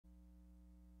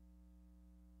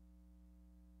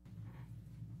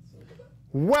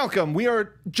Welcome. We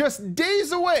are just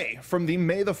days away from the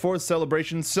May the 4th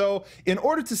celebration, so in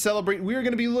order to celebrate, we are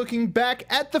going to be looking back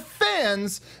at the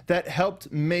fans that helped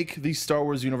make the Star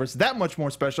Wars universe that much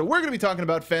more special. We're going to be talking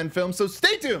about fan films, so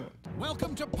stay tuned.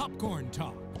 Welcome to Popcorn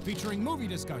Talk, featuring movie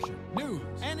discussion, news,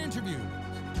 and interviews.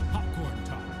 Popcorn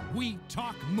Talk. We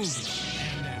talk movies.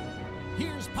 And now,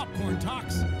 here's Popcorn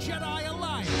Talk's Jedi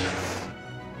Alliance.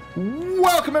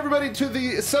 Welcome, everybody, to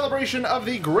the celebration of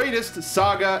the greatest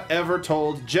saga ever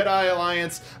told, Jedi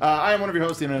Alliance. I am one of your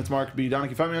hosts, the internet's Mark B.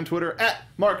 Donica. Find me on Twitter at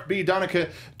Mark B. Donica.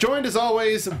 Joined, as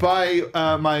always, by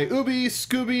my Ubi,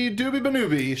 Scooby, Dooby,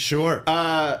 Banooby. Sure.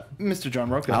 Mr. John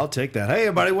Rocha. I'll take that. Hey,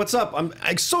 everybody, what's up?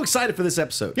 I'm so excited for this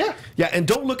episode. Yeah. Yeah, and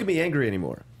don't look at me angry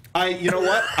anymore. You know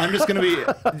what? I'm just going to be,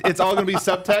 it's all going to be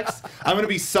subtext. I'm going to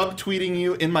be subtweeting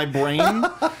you in my brain.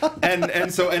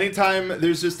 And so anytime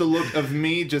there's just a look of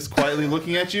me just quietly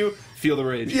looking at you, feel the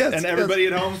rage. Yes, and everybody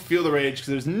at home, feel the rage, because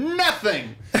there's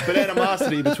nothing but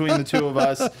animosity between the two of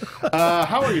us.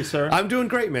 How are you, sir? I'm doing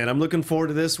great, man. I'm looking forward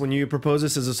to this. When you proposed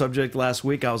this as a subject last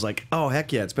week, I was like, oh,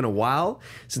 heck yeah. It's been a while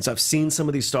since I've seen some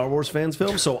of these Star Wars fans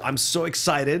films, so I'm so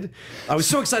excited. I was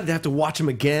so excited to have to watch them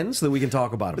again so that we can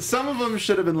talk about them. Some of them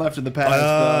should have been left in the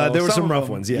past. There were some rough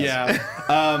ones, yes.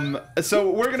 Yeah. So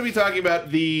we're going to be talking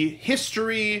about the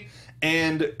history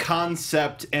and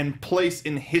concept and place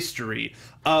in history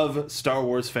of Star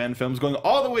Wars fan films, going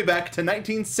all the way back to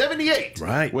 1978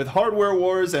 right, with Hardware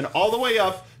Wars, and all the way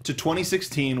up to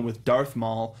 2016 with Darth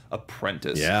Maul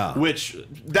Apprentice. Yeah. Which,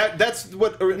 that's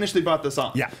what initially brought this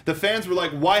on. Yeah. The fans were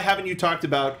like, why haven't you talked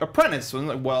about Apprentice? And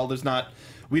like, well,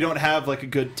 we don't have like a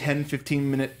good 10-15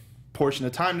 minute portion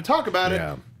of time to talk about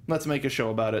it. Let's make a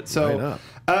show about it. So,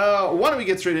 why don't we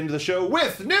get straight into the show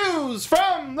with news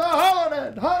from the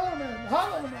HoloNet.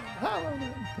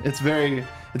 It's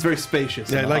very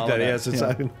spacious. Yeah, I like that. Yes, it's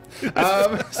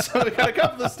so we got a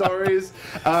couple of stories.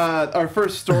 Our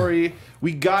first story,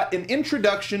 we got an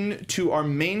introduction to our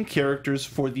main characters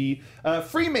for the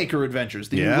Freemaker Adventures,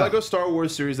 the new Lego Star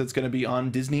Wars series that's going to be on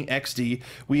Disney XD.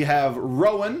 We have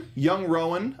Rowan, young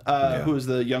Rowan, who is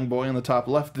the young boy on the top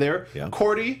left there. Yeah.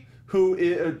 Cordy, who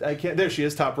is, there she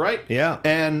is, top right. Yeah.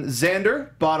 And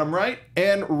Xander, bottom right.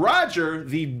 And Roger,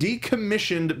 the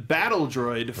decommissioned battle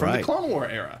droid from the Clone War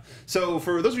era. So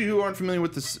for those of you who aren't familiar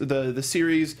with this, the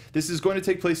series, this is going to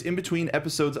take place in between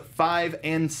episodes 5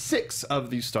 and 6 of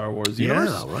the Star Wars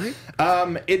universe. Yeah,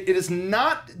 right. It is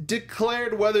not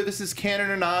declared whether this is canon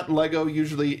or not. Lego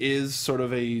usually is sort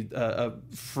of a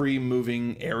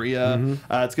free-moving area.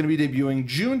 It's going to be debuting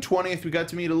June 20th. We got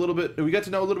to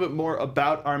know a little bit more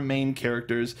about our main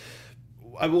characters.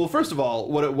 Well, first of all,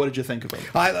 what did you think of them?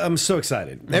 I'm so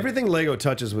excited. Everything Lego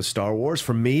touches with Star Wars,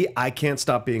 for me, I can't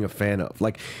stop being a fan of.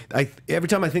 Like, every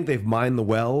time I think they've mined the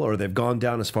well or they've gone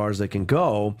down as far as they can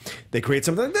go, they create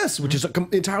something like this, which is an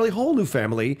entirely whole new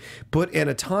family, but in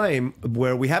a time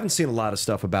where we haven't seen a lot of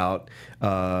stuff about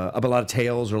a lot of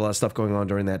tales or a lot of stuff going on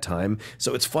during that time.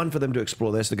 So it's fun for them to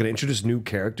explore this. They're going to introduce new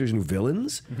characters, new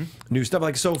villains, new stuff.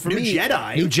 Like, so for me, new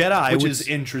Jedi, which is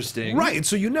interesting, right?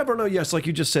 So you never know. Yes, like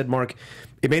you just said, Mark.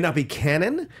 It may not be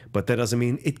canon, but that doesn't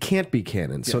mean it can't be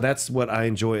canon. So that's what I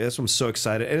enjoy. That's what I'm so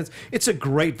excited. And it's a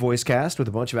great voice cast with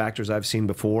a bunch of actors I've seen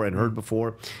before and heard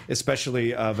before,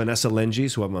 especially Vanessa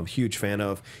Lenges, who I'm a huge fan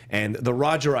of. And the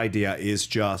Roger idea is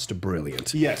just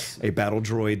brilliant. Yes. A battle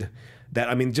droid that,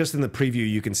 I mean, just in the preview,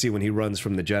 you can see when he runs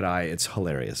from the Jedi, it's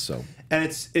hilarious. So, and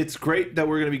it's great that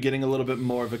we're going to be getting a little bit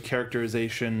more of a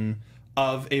characterization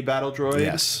of a battle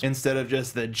droid, instead of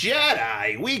just the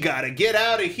Jedi. We gotta get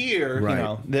out of here. Right. You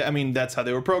know, I mean, that's how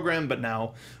they were programmed, but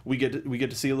now we get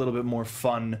to see a little bit more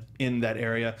fun in that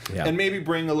area, and maybe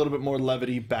bring a little bit more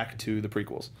levity back to the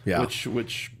prequels,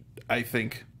 which I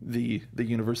think the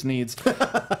universe needs.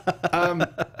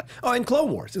 And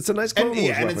Clone Wars. It's a nice Clone Wars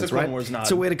reference, and it's a Clone Wars nod.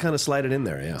 It's a way to kind of slide it in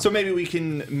there, So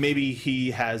maybe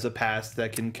he has a past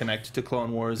that can connect to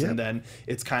Clone Wars, and then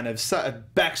it's kind of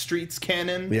Backstreet's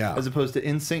canon, as opposed to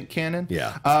In-Sync canon.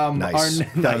 Yeah. Nice.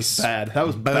 That was bad. That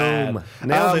was bad.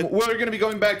 Nailed it. We're going to be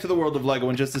going back to the world of Lego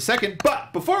in just a second,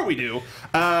 but before we do,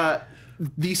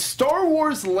 the Star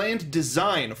Wars land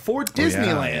design for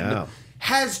Disneyland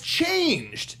has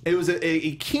changed. It was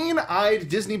a keen-eyed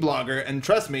Disney blogger, and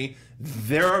trust me,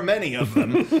 there are many of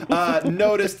them,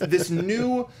 noticed this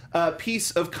new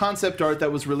piece of concept art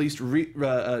that was released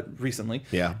recently.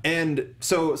 Yeah. And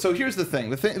so here's the thing.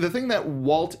 The thing that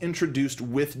Walt introduced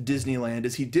with Disneyland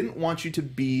is he didn't want you to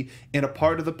be in a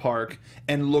part of the park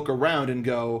and look around and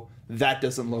go, that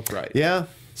doesn't look right. Yeah.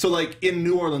 So, like, in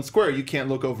New Orleans Square, you can't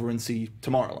look over and see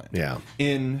Tomorrowland. Yeah.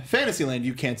 In Fantasyland,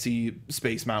 you can't see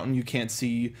Space Mountain. You can't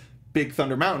see Big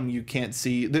Thunder Mountain, you can't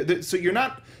see. So you're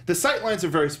not. The sight lines are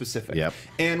very specific. Yep.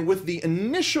 And with the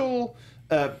initial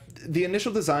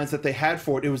designs that they had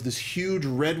for it, it was this huge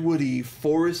redwoody,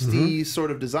 foresty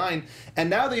sort of design. And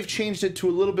now they've changed it to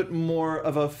a little bit more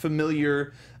of a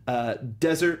familiar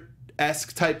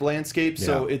desert-esque type landscape.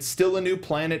 So it's still a new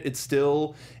planet. It's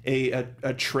still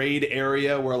a trade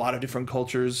area where a lot of different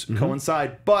cultures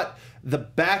coincide. But the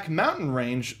back mountain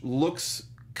range looks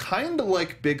kind of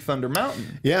like Big Thunder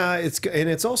Mountain. Yeah,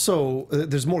 it's also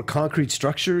there's more concrete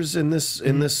structures in this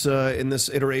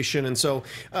iteration, and so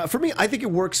for me, I think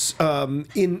it works.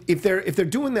 If they're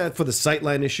doing that for the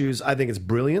sightline issues, I think it's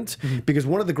brilliant because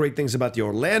one of the great things about the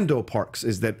Orlando parks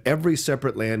is that every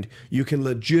separate land you can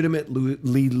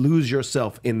legitimately lose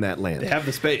yourself in that land. They have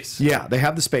the space. Yeah, they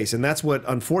have the space, and that's what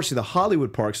unfortunately the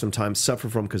Hollywood parks sometimes suffer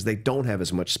from because they don't have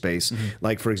as much space.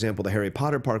 Like for example, the Harry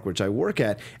Potter park, which I work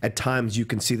at times you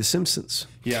can see The Simpsons.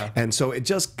 Yeah. And so it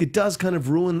does kind of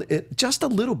ruin it just a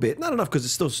little bit. Not enough because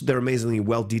it's still they're amazingly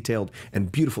well detailed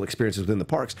and beautiful experiences within the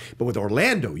parks. But with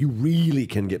Orlando, you really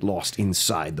can get lost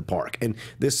inside the park. And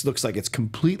this looks like it's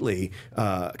completely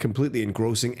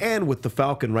engrossing. And with the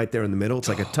Falcon right there in the middle, it's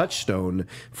like a touchstone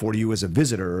for you as a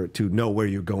visitor to know where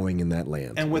you're going in that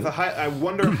land. And with I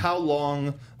wonder how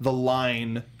long the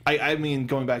line. I mean,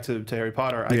 going back to Harry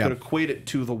Potter, I could equate it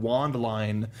to the wand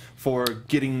line for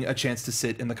getting a chance to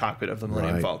sit in the cockpit of the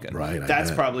Millennium Falcon. Right, That's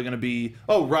probably going to be,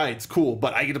 it's cool,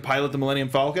 but I get to pilot the Millennium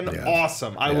Falcon? Yeah.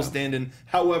 Awesome. I will stand in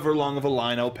however long of a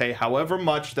line. I'll pay however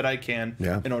much that I can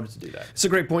in order to do that. It's a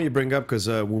great point you bring up because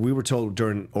we were told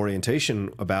during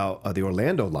orientation about the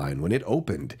Orlando line, when it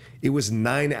opened, it was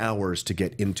 9 hours to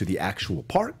get into the actual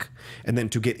park, and then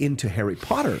to get into Harry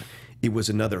Potter, it was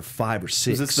another 5 or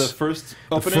 6. Was this the first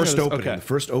opening? The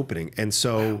first opening. And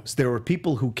so there were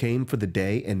people who came for the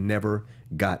day and never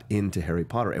got into Harry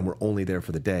Potter and were only there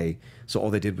for the day. So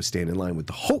all they did was stand in line with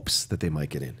the hopes that they might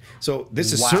get in. So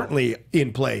this is certainly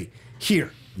in play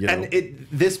here. You know? And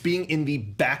this being in the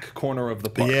back corner of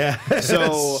the park. Yeah.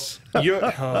 So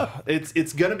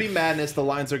it's going to be madness. The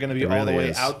lines are going to be all the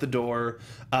way out the door.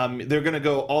 They're going to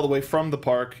go all the way from the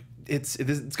park. It's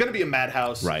going to be a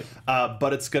madhouse, right?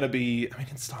 But it's going to be,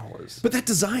 it's Star Wars. But that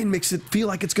design makes it feel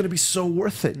like it's going to be so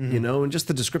worth it, you know, and just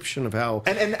the description of how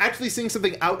and actually seeing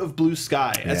something out of blue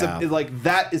sky as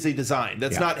that is a design.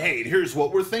 That's not, hey, here's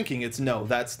what we're thinking. It's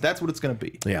that's what it's going to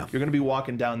be. Yeah, you're going to be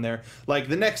walking down there. Like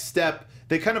the next step,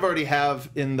 they kind of already have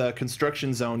in the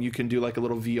construction zone. You can do like a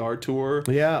little VR tour.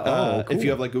 Yeah, cool. If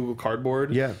you have like Google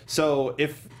Cardboard. Yeah. So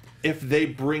if they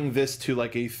bring this to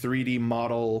like a 3D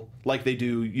model like they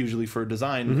do usually for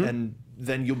design, and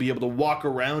then you'll be able to walk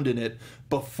around in it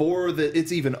before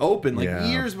it's even open,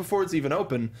 years before it's even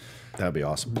open. That'd be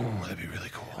awesome. That'd be really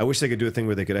cool. I wish they could do a thing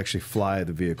where they could actually fly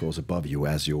the vehicles above you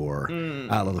as you're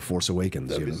out of the Force Awakens.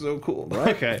 That'd be so cool.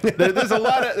 Right? Okay, there's a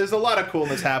lot of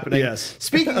coolness happening. Yes.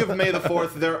 Speaking of May the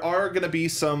 4th, there are going to be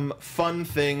some fun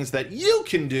things that you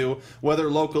can do, whether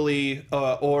locally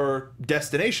or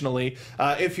destinationally,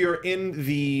 if you're in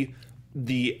the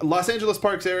Los Angeles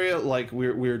Parks area, like we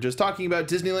were just talking about.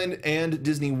 Disneyland and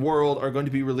Disney World are going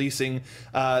to be releasing,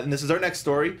 and this is our next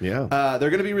story. Yeah. They're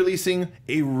going to be releasing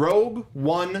a Rogue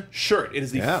One shirt. It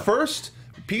is the first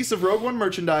piece of Rogue One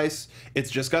merchandise. It's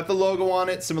just got the logo on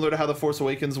it, similar to how the Force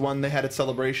Awakens one they had at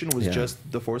Celebration was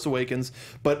just the Force Awakens.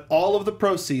 But all of the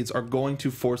proceeds are going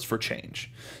to Force for Change.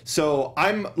 So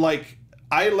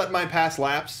I let my pass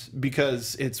lapse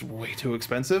because it's way too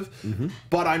expensive,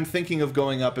 but I'm thinking of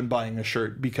going up and buying a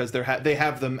shirt because they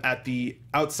have them at the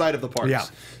outside of the parks. Yeah.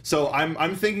 So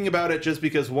I'm thinking about it just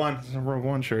because one, it's a Rogue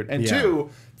One shirt, and two,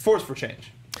 Force for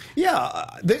Change.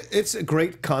 Yeah, it's a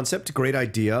great concept, great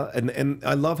idea, and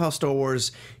I love how Star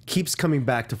Wars keeps coming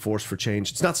back to Force for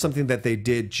Change. It's not something that they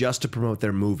did just to promote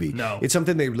their movie. No. It's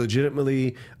something they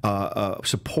legitimately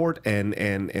support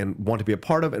and want to be a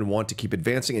part of and want to keep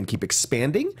advancing and keep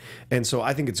expanding. And so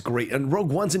I think it's great. And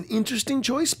Rogue One's an interesting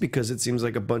choice because it seems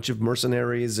like a bunch of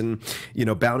mercenaries and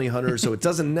bounty hunters. So it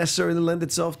doesn't necessarily lend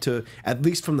itself to, at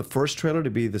least from the first trailer,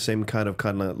 to be the same kind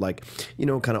of like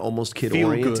almost kid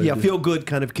oriented. Yeah, feel good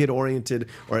kind of kid oriented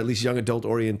or at least young adult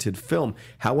oriented film.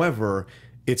 However,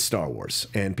 it's Star Wars,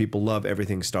 and people love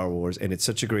everything Star Wars, and it's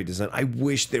such a great design. I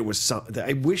wish there was something.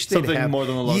 I wish they'd something have more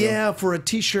than a logo. Yeah, for a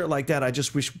T-shirt like that, I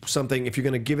just wish something. If you're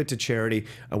going to give it to charity,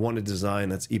 I want a design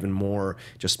that's even more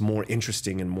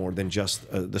interesting and more than just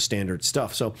the standard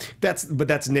stuff. So that's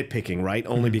nitpicking, right?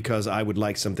 Only because I would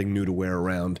like something new to wear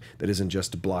around that isn't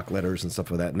just block letters and stuff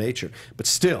of that nature. But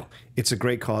still, it's a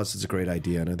great cause. It's a great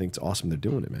idea, and I think it's awesome they're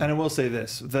doing it, man. And I will say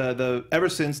this: ever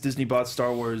since Disney bought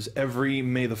Star Wars, every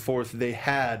May the 4th they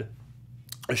had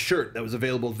a shirt that was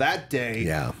available that day,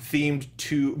 themed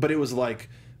to, but it was like,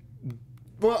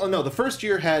 well, no, the first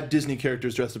year had Disney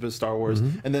characters dressed up as Star Wars,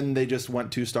 and then they just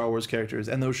went to Star Wars characters,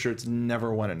 and those shirts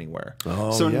never went anywhere.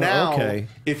 Oh, so yeah, now, okay.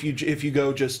 if you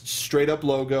go just straight up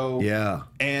logo,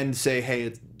 and say, hey,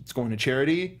 it's going to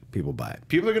charity, people buy it.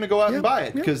 People are going to go out and buy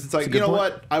it because it's like, you know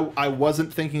point. what, I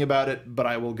wasn't thinking about it, but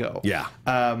I will go. Yeah.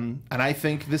 And I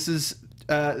think this is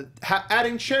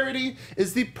adding charity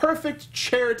is the perfect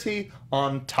charity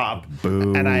on top.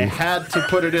 Boo. And I had to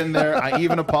put it in there. I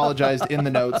even apologized in the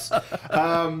notes.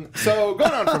 So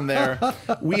going on from there,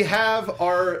 we have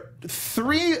our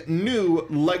 3 new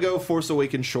Lego Force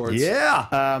Awakens shorts.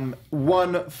 Yeah.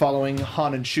 One following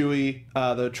Han and Chewie,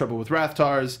 The Trouble with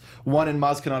Rathtars. One in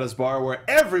Maz Kanata's bar where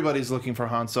everybody's looking for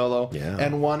Han Solo. Yeah.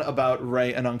 And one about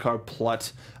Rey and Unkar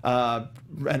Plutt. And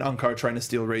Unkar trying to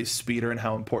steal Rey's speeder and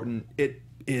how important it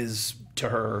is to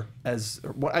her as,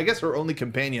 I guess, her only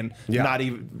companion. Not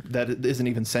even that it isn't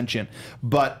even sentient,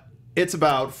 but it's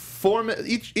about 4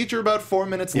 minutes. Each are about 4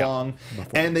 minutes long,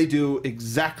 and they do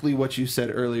exactly what you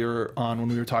said earlier on when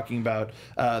we were talking about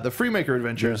the Freemaker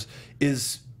Adventures.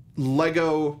 Is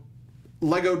Lego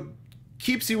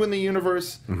keeps you in the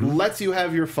universe, lets you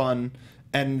have your fun.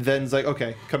 And then it's like,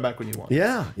 okay, come back when you want.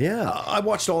 Yeah. I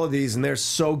watched all of these, and they're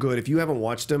so good. If you haven't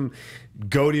watched them,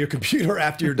 go to your computer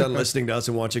after you're done listening to us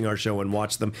and watching our show and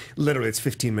watch them. Literally, it's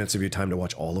 15 minutes of your time to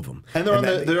watch all of them. And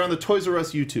they're on the Toys R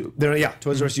Us YouTube.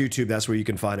 Toys R Us YouTube. That's where you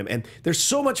can find them. And they're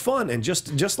so much fun. And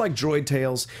just like Droid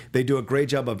Tales, they do a great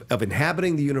job of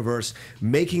inhabiting the universe,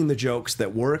 making the jokes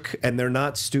that work. And they're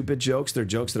not stupid jokes. They're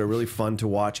jokes that are really fun to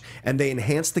watch. And they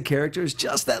enhance the characters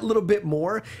just that little bit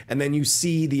more. And then you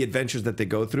see the adventures that they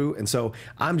go through. And so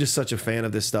I'm just such a fan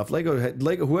of this stuff. Lego,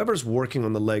 whoever's working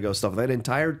on the Lego stuff, that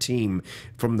entire team,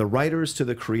 from the writers to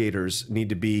the creators, need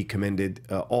to be commended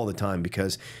all the time,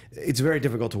 because it's very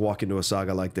difficult to walk into a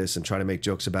saga like this and try to make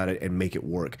jokes about it and make it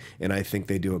work. And I think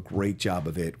they do a great job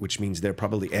of it, which means they're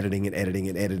probably editing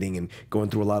and going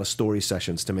through a lot of story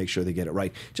sessions to make sure they get it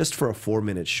right, just for a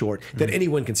 4-minute short that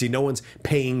anyone can see. No one's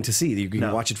paying to see. You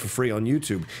can watch it for free on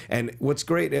YouTube. And what's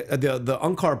great, the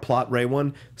Unkar Plot Ray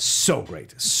one, so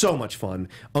great, so much fun.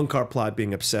 Unkar Plot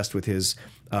being obsessed with his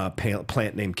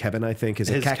plant named Kevin, I think. His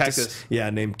cactus. Yeah,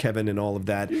 named Kevin and all of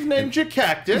that. You named your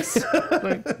cactus.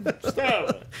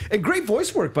 And great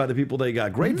voice work by the people they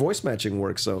got. Great voice matching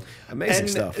work. So amazing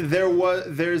stuff.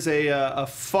 There's a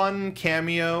fun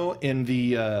cameo in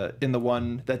the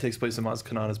one that takes place in Maz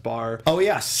Kanata's bar. Oh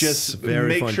yes, just very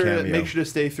make fun sure cameo. Make sure to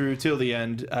stay through till the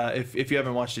end. If you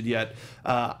haven't watched it yet,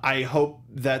 I hope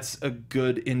that's a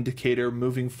good indicator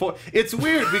moving forward. It's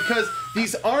weird because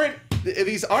these aren't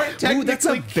technically Ooh, that's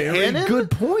a very canon, good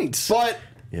point. But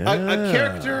a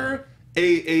character,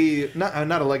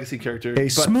 not a legacy character, a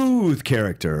smooth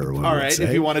character. All right,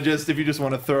 if you just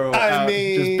want to throw,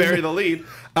 just bury the lead.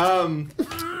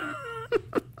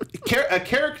 A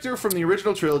character from the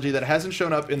original trilogy that hasn't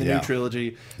shown up in the new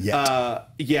trilogy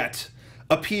yet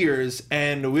appears,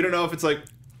 and we don't know if it's like,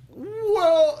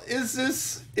 well, is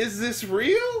this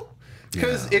real?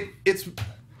 Because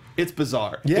it's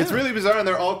bizarre. Yeah. It's really bizarre, and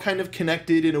they're all kind of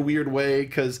connected in a weird way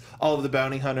because all of the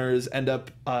bounty hunters end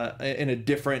up in a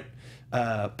different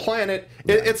planet.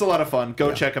 It's a lot of fun.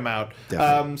 Go check them out.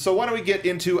 So why don't we get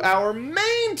into our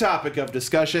main topic of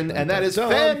discussion, and that is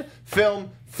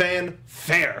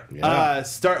fanfare.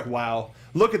 Wow.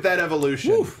 Look at that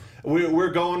evolution. Woo. We're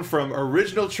going from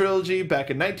original trilogy back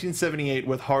in 1978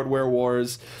 with Hardware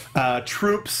Wars,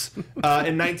 Troops in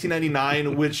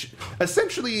 1999, which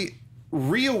essentially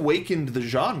reawakened the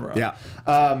genre. Yeah.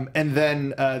 And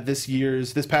then this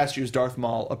past year's Darth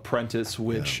Maul Apprentice,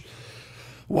 which,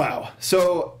 wow.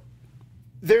 So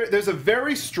there's a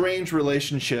very strange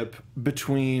relationship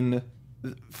between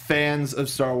fans of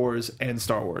Star Wars and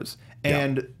Star Wars.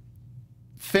 And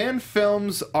fan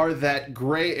films are that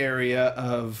gray area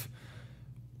of,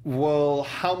 well,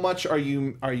 how much are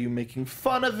you making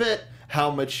fun of it? How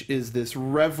much is this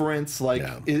reverence? Like,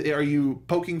 are you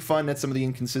poking fun at some of the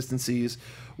inconsistencies?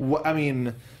 I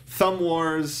mean, Thumb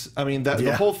Wars. I mean,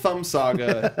 the whole Thumb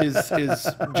saga is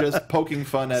just poking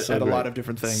fun at a lot of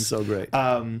different things. So great.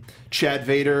 Chad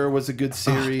Vader was a good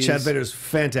series. Chad Vader's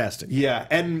fantastic. Yeah,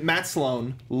 and Matt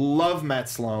Sloan. Love Matt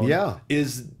Sloan. Yeah,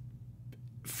 is,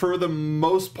 for the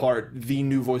most part, the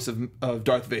new voice of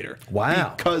Darth Vader.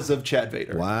 Wow. Because of Chad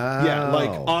Vader. Wow. Yeah, like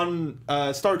on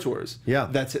Star Tours. Yeah.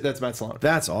 That's Matt Sloan.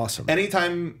 That's awesome.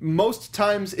 Most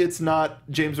times it's not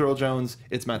James Earl Jones,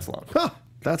 it's Matt Sloan. Huh.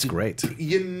 That's great.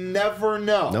 You never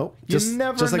know. Nope. Just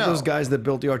like those guys that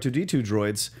built the R2-D2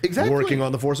 droids working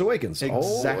on The Force Awakens.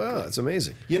 Exactly. Oh, yeah, it's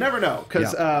amazing. You never know.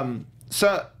 Because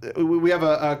So we have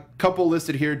a couple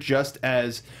listed here just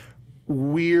as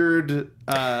weird.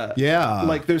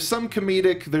 Like there's some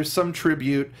comedic, there's some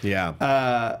tribute.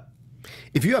 Yeah.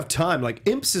 If you have time, like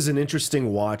Imps is an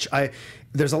interesting watch.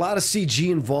 There's a lot of CG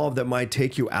involved that might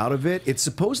take you out of it. It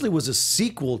supposedly was a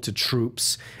sequel to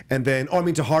Troops, and then,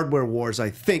 to Hardware Wars, I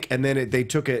think, and then they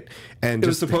took it and it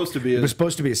was supposed to be. It was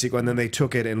supposed to be a sequel, and then they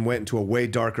took it and went into a way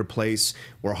darker place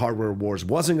where Hardware Wars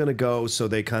wasn't going to go. So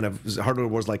they Hardware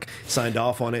Wars signed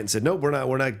off on it and said, no, we're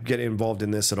not getting involved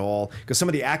in this at all. Because some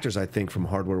of the actors, I think, from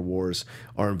Hardware Wars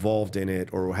are involved in it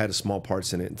or had small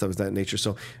parts in it and stuff of that nature.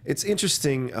 So it's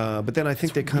interesting. But then I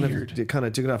think they kind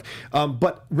of took it off.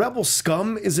 But Rebel Scum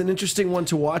is an interesting one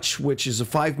to watch, which is a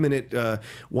 5-minute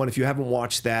one. If you haven't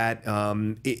watched that,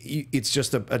 it's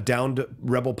just a downed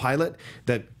Rebel pilot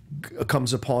that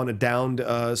comes upon a downed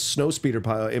snowspeeder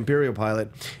pilot, Imperial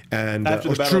pilot, and after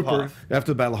the Battle of Hoth.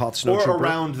 After the Battle of Hoth, snow or trooper.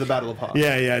 around the Battle of Hoth.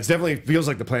 Yeah, it definitely feels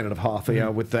like the planet of Hoth,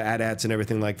 with the AT-ATs and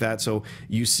everything like that. So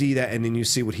you see that, and then you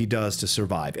see what he does to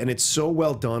survive, and it's so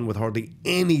well done with hardly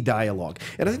any dialogue.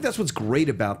 And I think that's what's great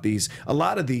about these. A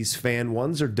lot of these fan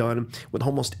ones are done with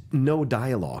almost no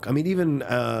dialogue. I mean, even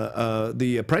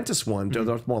the Apprentice one,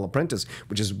 Darth Maul Apprentice,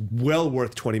 which is well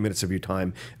worth 20 minutes of your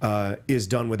time, is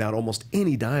done without almost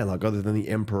any dialogue other than the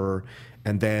Emperor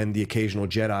and then the occasional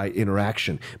Jedi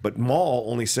interaction. But Maul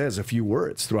only says a few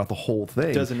words throughout the whole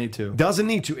thing. Doesn't need to. Doesn't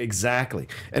need to, exactly.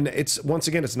 And once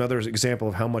again, it's another example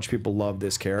of how much people love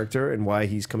this character and why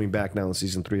he's coming back now in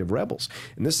season 3 of Rebels.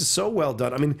 And this is so well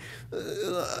done. I mean,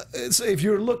 if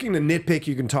you're looking to nitpick,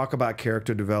 you can talk about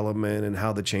character development and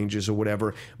how the changes or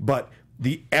whatever, but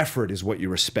the effort is what you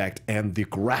respect, and the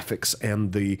graphics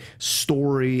and the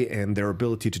story and their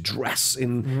ability to dress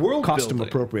in world costume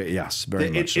building. Appropriate. Yes, very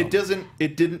much so.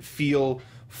 It didn't feel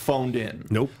phoned in.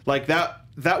 Nope. Like that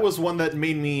was one that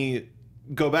made me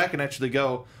go back and actually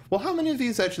go, well, how many of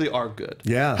these actually are good?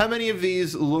 Yeah. How many of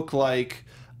these look like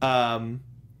the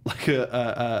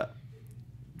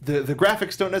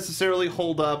graphics don't necessarily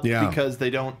hold up because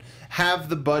they don't have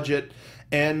the budget,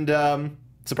 and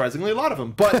surprisingly, a lot of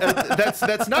them. But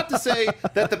that's not to say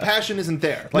that the passion isn't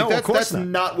there. Like, no, of course that's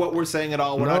not what we're saying at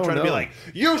all. We're not trying to be like,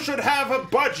 you should have a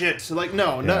budget. Like,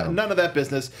 none of that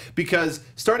business. Because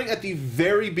starting at the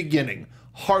very beginning,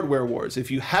 Hardware Wars. If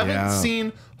you haven't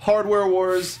seen Hardware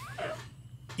Wars,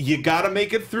 you got to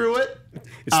make it through it.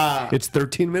 It's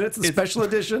 13 minutes in special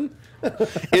edition.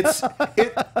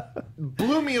 It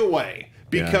blew me away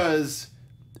because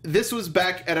this was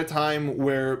back at a time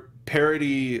where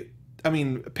parody's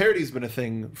been a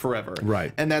thing forever.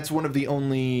 Right. And that's one of the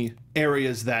only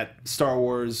areas that Star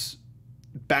Wars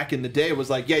back in the day was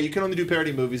like, yeah, you can only do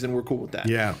parody movies and we're cool with that.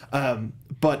 Yeah.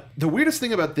 But the weirdest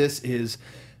thing about this is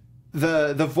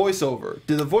the voiceover.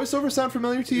 Did the voiceover sound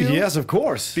familiar to you? Yes, of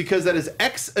course. Because that is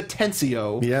X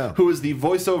Atencio, who is the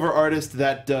voiceover artist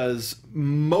that does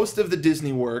most of the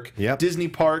Disney work. Yep. Disney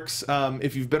parks.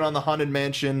 If you've been on the Haunted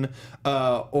Mansion,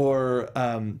 or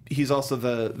he's also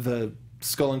the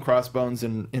Skull and Crossbones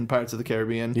in Pirates of the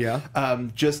Caribbean. Yeah.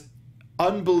 Just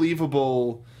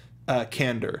unbelievable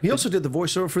candor. He also did the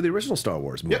voiceover for the original Star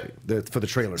Wars movie, for the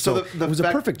trailer. So it was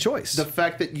a perfect choice. The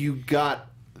fact that you got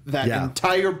that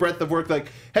entire breadth of work, like,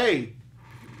 hey,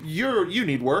 you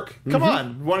need work. Come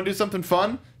on, want to do something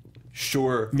fun?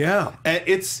 Sure. Yeah. And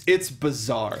it's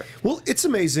bizarre. Well, it's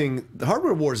amazing. The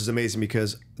Hardware Wars is amazing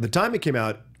because the time it came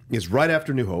out is right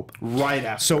after New Hope. Right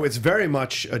after. So it's very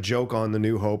much a joke on the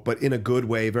New Hope, but in a good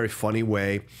way, very funny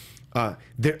way.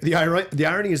 The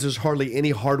irony is there's hardly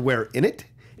any hardware in it.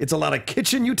 It's a lot of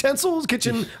kitchen utensils,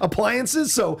 kitchen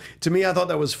appliances. So to me, I thought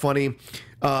that was funny.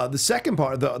 The second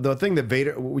part, the thing that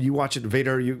Vader, you watch it,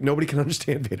 Vader, nobody can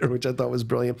understand Vader, which I thought was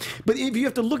brilliant. But if you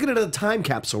have to look at it as a time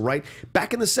capsule, right?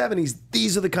 Back in the 70s,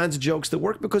 these are the kinds of jokes that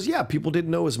work because, people didn't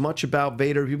know as much about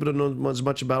Vader. People didn't know as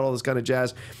much about all this kind of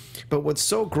jazz. But what's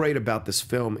so great about this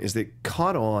film is that it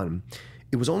caught on.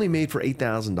 It was only made for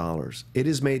 $8,000. It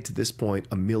is made to this point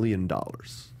 $1 million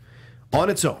on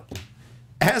its own.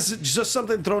 As just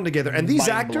something thrown together. And these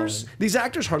actors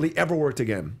hardly ever worked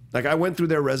again. Like, I went through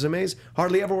their resumes,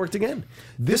 hardly ever worked again.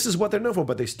 This is what they're known for,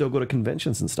 but they still go to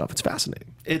conventions and stuff. It's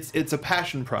fascinating. It's a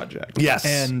passion project. Yes.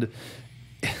 And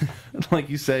like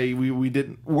you say, we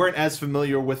weren't as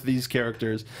familiar with these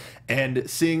characters, and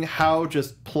seeing how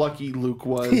just plucky Luke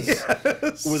was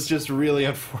was just really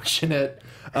unfortunate.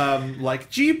 Like,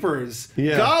 jeepers,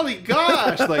 golly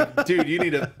gosh, like, dude, you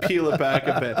need to peel it back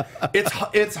a bit.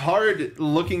 It's hard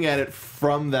looking at it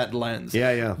from that lens.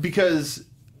 Because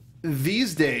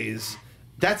these days,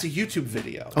 that's a YouTube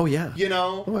video. Oh yeah,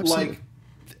 like,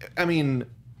 I mean,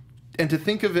 and to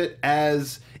think of it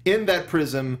as in that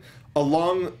prism,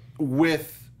 along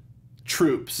with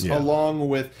Troops, along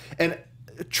with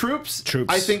Troops,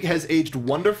 I think, has aged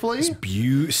wonderfully.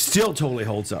 Still totally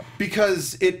holds up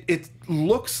because it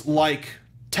looks like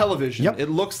television. Yep. It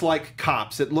looks like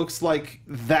Cops. It looks like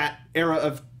that era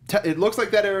of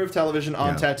television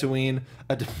on Tatooine.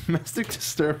 A domestic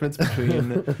disturbance between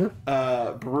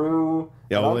Brew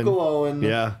and Uncle Owen.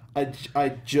 Yeah. I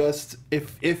just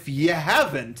if you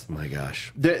haven't, oh my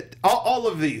gosh, all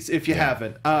of these, if you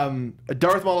haven't,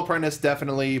 Darth Maul Apprentice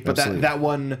definitely, but that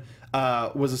one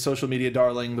was a social media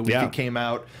darling the week it came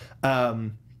out.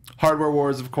 Hardware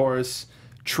Wars, of course.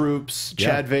 Troops,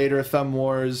 Chad Vader, Thumb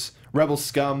Wars, Rebel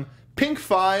Scum. Pink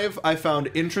 5 I found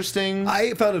interesting.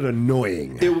 I found it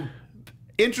annoying.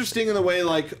 Interesting in the way,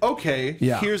 like, okay,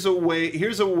 here's a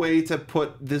way to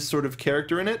put this sort of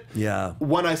character in it. Yeah.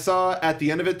 When I saw at the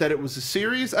end of it that it was a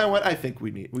series, I went, I think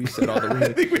we said all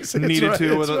that we needed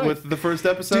to with the first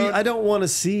episode. I don't want to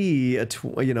see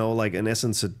like in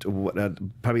essence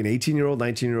probably an 18-year-old,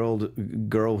 19-year-old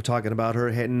girl talking about her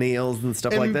head nails and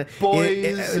stuff like that.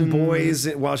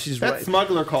 Boys while she's that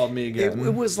smuggler called me again.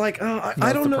 It was like,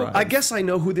 I don't know. I guess I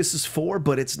know who this is for,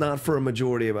 but it's not for a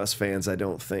majority of us fans, I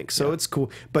don't think. So it's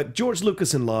cool. But George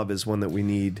Lucas in Love is one that we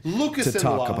need to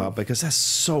talk about because that's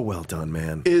so well done,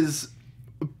 man. Is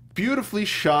beautifully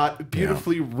shot,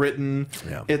 beautifully written.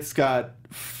 Yeah. It's got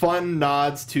fun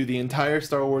nods to the entire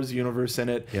Star Wars universe in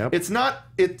it. Yep. It's not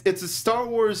it's a Star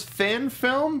Wars fan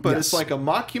film, but it's like a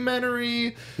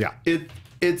mockumentary. Yeah. It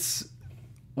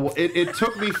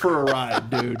took me for a ride,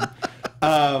 dude.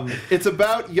 It's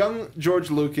about young George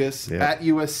Lucas at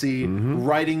USC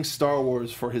writing Star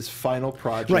Wars for his final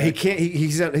project. Right, he can't.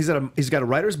 He's got a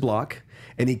writer's block,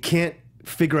 and he can't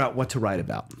figure out what to write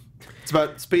about. It's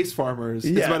about space farmers.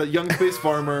 Yeah. It's about a young space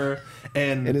farmer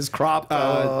and his crop,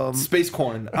 space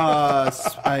corn.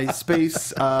 Space.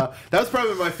 That was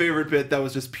probably my favorite bit. That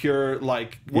was just pure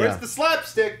like, where's the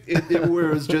slapstick? Where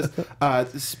it was just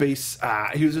space.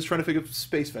 He was just trying to figure out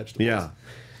space vegetables. Yeah.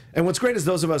 And what's great is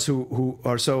those of us who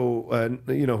are so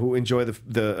who enjoy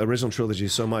the original trilogy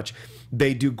so much,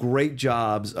 they do great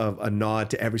jobs of a nod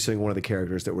to every single one of the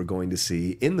characters that we're going to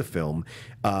see in the film,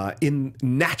 in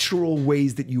natural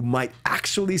ways that you might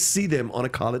actually see them on a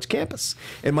college campus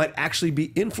and might actually be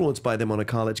influenced by them on a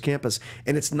college campus.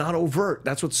 And it's not overt.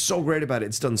 That's what's so great about it.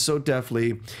 It's done so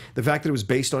deftly. The fact that it was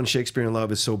based on Shakespeare in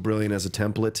Love is so brilliant as a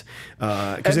template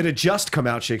because it had just come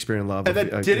out, Shakespeare in Love. And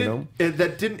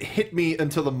that didn't hit me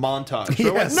until the montage. So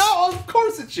I went, no, of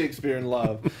course it's Shakespeare in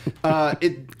Love.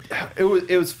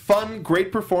 It was fun,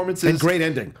 great performances, and great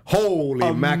ending. Holy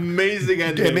amazing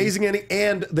ending, amazing ending,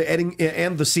 and the ending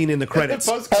and the scene in the credits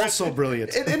also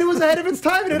brilliant. And it was ahead of its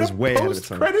time. It had a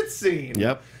post-credit scene.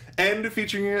 Yep. And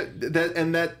featuring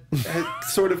that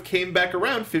sort of came back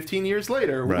around 15 years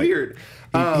later. Right. Weird.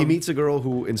 He meets a girl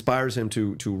who inspires him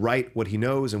to write what he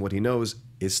knows, and what he knows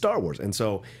is Star Wars.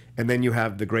 And then you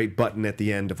have the great button at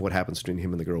the end of what happens between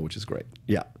him and the girl, which is great.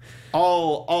 Yeah.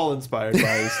 All inspired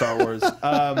by Star Wars.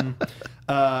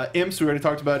 Imps, we already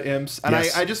talked about Imps. And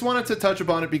I just wanted to touch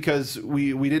upon it because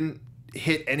we didn't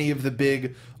hit any of the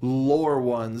big lore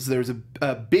ones. There's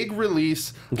a big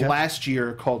release last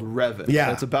year called Revan.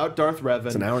 Yeah. It's about Darth Revan.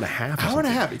 It's an hour and a half. Hour and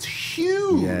a half. It's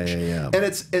huge. Yeah. And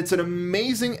it's an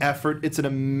amazing effort. It's an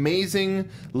amazing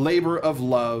labor of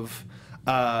love.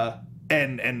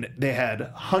 And they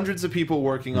had hundreds of people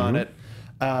working on it.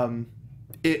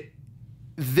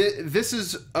 This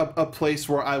is a place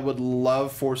where I would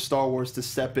love for Star Wars to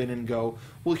step in and go,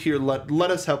 well, here,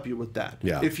 let us help you with that.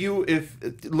 Yeah.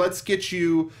 Let's get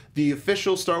you the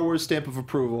official Star Wars stamp of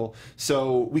approval,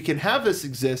 so we can have this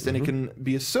exist and it can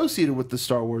be associated with the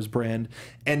Star Wars brand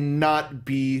and not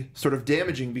be sort of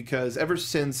damaging, because ever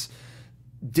since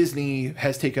Disney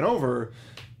has taken over,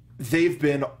 they've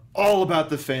been all about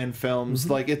the fan films.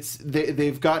 Like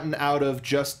they've gotten out of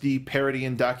just the parody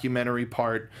and documentary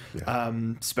part.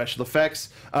 Special effects.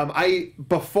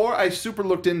 Before I super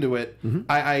looked into it,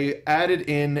 I added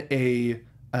in a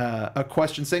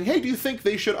question saying, hey, do you think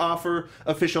they should offer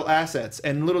official assets?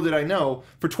 And little did I know,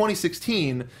 for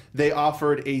 2016 they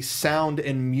offered a sound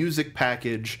and music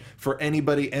package for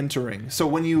anybody entering. So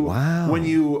when you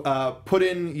put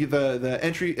in the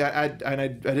entry, I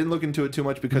didn't look into it too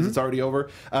much because it's already over.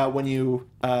 When you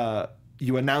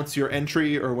announce your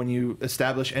entry, or when you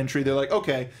establish entry, they're like,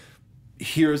 okay,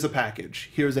 here's a package.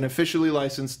 Here's an officially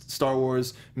licensed Star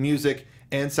Wars music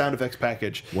and sound effects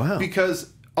package. Wow.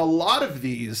 Because a lot of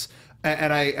these,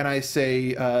 and I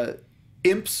say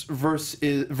Imps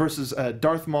versus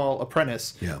Darth Maul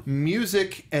Apprentice,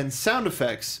 music and sound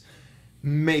effects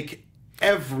make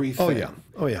everything.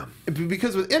 Oh yeah.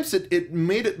 Because with Imps, it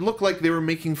made it look like they were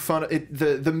making fun of it.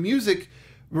 The music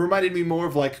reminded me more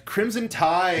of like Crimson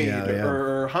Tide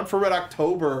or Hunt for Red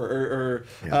October or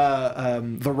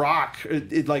The Rock.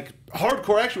 Like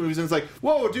hardcore action movies, and it's like,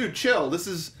 whoa, dude, chill. This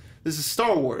is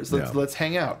Star Wars. Let's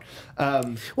hang out.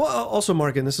 Well, also,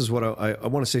 Mark, and this is what I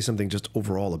want to say something just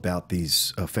overall about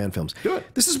these fan films. Good.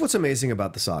 This is what's amazing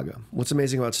about the saga. What's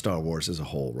amazing about Star Wars as a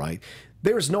whole, right?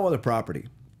 There is no other property,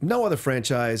 no other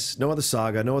franchise, no other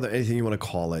saga, no other anything you want to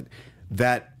call it,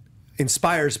 that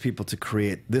inspires people to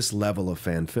create this level of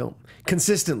fan film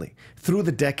consistently through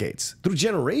the decades, through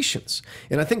generations.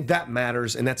 And I think that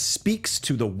matters, and that speaks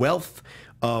to the wealth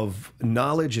of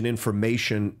knowledge and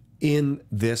information in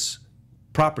this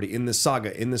property, in this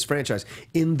saga, in this franchise,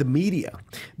 in the media,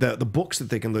 the books that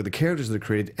they can learn, the characters that are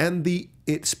created, and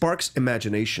it sparks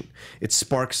imagination, it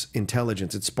sparks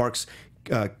intelligence, it sparks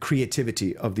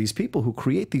creativity of these people who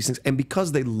create these things. And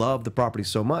because they love the property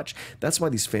so much, that's why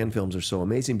these fan films are so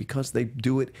amazing, because they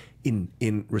do it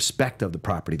in respect of the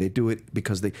property. They do it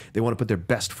because they want to put their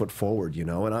best foot forward, you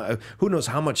know. And who knows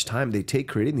how much time they take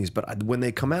creating these, but when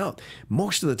they come out,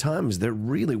 most of the times they're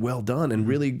really well done and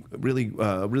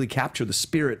really capture the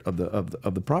spirit of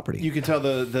the property. You can tell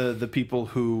the people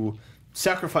who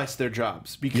sacrificed their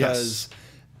jobs because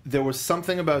there was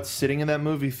something about sitting in that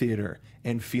movie theater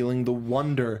and feeling the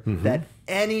wonder that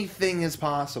anything is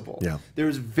possible. Yeah.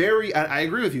 There's I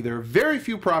agree with you, there are very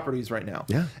few properties right now,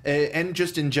 and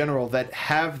just in general, that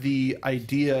have the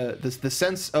idea, the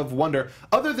sense of wonder,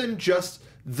 other than just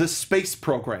the space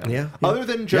program, other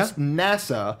than just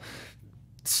NASA.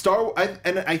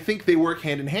 I think they work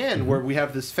hand in hand, where we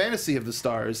have this fantasy of the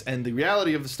stars and the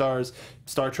reality of the stars.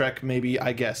 Star Trek, maybe,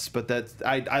 I guess, but that's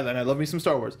I love me some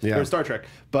Star Wars or Star Trek,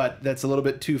 but that's a little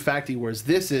bit too facty. Whereas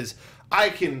this is, I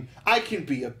can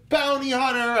be a bounty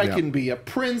hunter, I can be a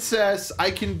princess, I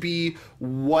can be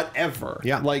whatever.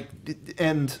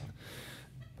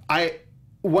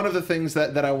 One of the things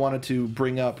that I wanted to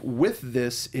bring up with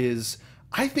this is,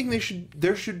 I think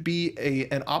there should be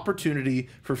an opportunity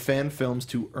for fan films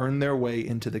to earn their way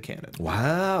into the canon.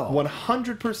 Wow.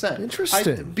 100%.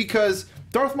 Interesting. Because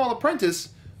Darth Maul Apprentice,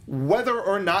 whether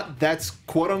or not that's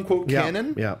quote-unquote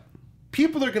canon,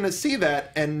 people are going to see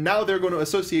that, and now they're going to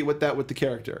associate with the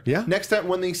character. Yeah. Next time,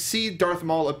 when they see Darth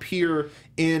Maul appear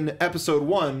in Episode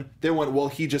 1, they went, well,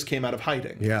 he just came out of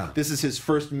hiding. Yeah. This is his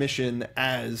first mission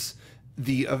as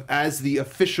the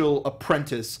official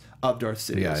apprentice of Darth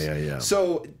Sidious.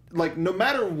 So, like, no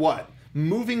matter what,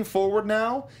 moving forward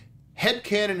now,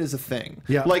 headcanon is a thing.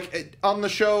 Yeah. Like, on the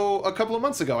show a couple of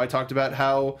months ago, I talked about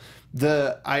how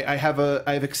I have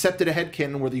accepted a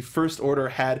headcanon where the First Order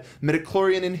had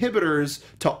midichlorian inhibitors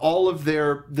to all of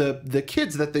the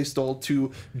kids that they stole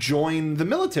to join the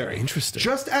military. Interesting.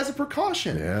 Just as a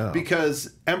precaution. Yeah.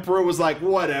 Because Emperor was like,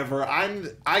 whatever,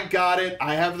 I got it.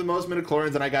 I have the most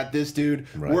midichlorians and I got this dude.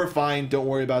 Right. We're fine. Don't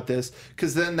worry about this.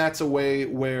 Because then that's a way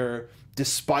where,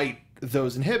 despite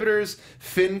those inhibitors,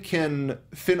 Finn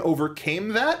overcame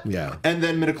that, and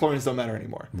then midichlorians don't matter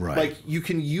anymore. Right. Like, you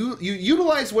can you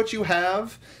utilize what you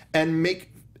have, and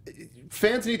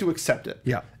fans need to accept it.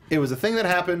 Yeah. It was a thing that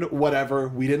happened, whatever,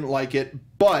 we didn't like it,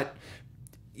 but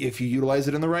if you utilize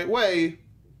it in the right way,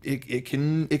 it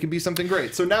can be something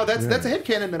great. So now that's a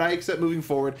headcanon that I accept moving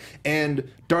forward, and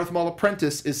Darth Maul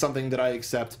Apprentice is something that I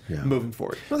accept moving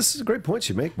forward. Well, this is a great point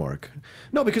you make, Mark.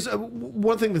 No, because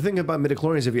the thing about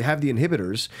midichlorians, if you have the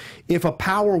inhibitors, if a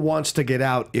power wants to get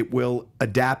out, it will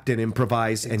adapt and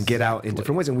improvise and get out in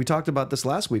different ways. And we talked about this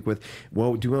last week with,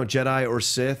 well, do we want Jedi or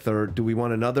Sith, or do we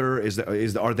want another?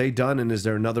 Are they done, and is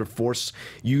there another Force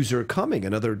user coming,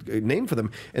 another name for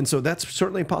them? And so that's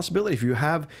certainly a possibility. If you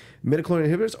have midichlorian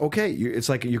inhibitors, okay, it's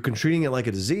like you're treating it like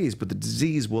a disease, but the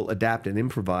disease will adapt and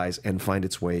improvise and find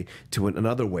its way to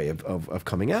another way of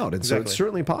coming out. And so it's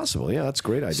certainly possible. Yeah, that's a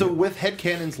great idea. So with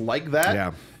headcanons like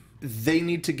that,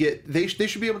 they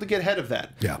should be able to get ahead of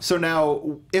that. Yeah. So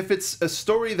now, if it's a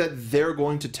story that they're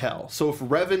going to tell, so if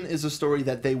Revan is a story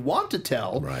that they want to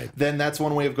tell, then that's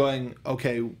one way of going,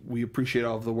 okay, we appreciate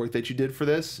all of the work that you did for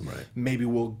this. Right. Maybe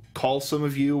we'll call some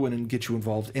of you and get you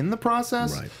involved in the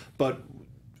process. Right. But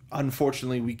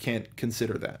unfortunately, we can't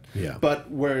consider that. Yeah. But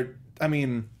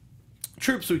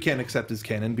Troops we can't accept as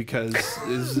canon because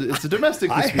it's a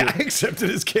domestic dispute. I accept it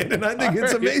as canon. I think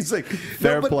it's amazing.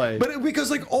 Fair play. But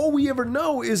because, like, all we ever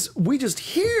know is we just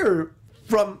hear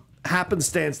from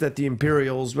happenstance that the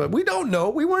Imperials, but we don't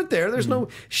know. We weren't there. There's no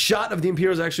shot of the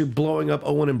Imperials actually blowing up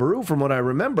Owen and Beru from what I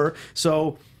remember.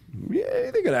 So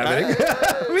Yeah, they could have anything.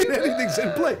 I mean, anything's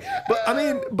in play.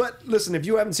 But listen, if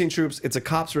you haven't seen Troops, it's a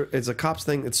cops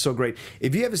thing. It's so great.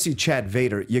 If you ever see Chad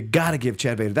Vader, you got to give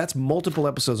Chad Vader. That's multiple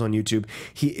episodes on YouTube.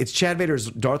 It's Chad Vader's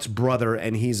Darth's brother,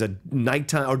 and he's a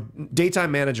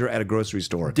daytime manager at a grocery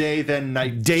store. Day then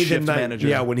night manager.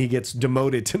 Yeah, when he gets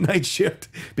demoted to night shift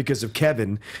because of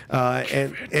Kevin,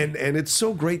 and it's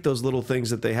so great, those little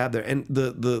things that they have there, and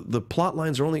the plot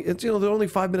lines are only they're only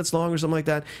 5 minutes long or something like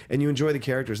that, and you enjoy the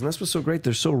characters. And that's what's so great.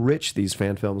 They're so rich, these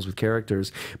fan films with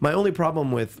characters. My only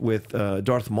problem with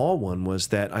Darth Maul one was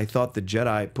that I thought the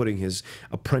Jedi putting his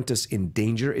apprentice in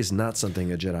danger is not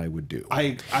something a Jedi would do.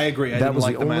 I agree. I didn't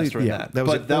like the master in that. That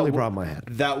was the only problem I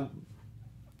had.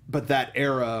 But that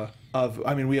era of,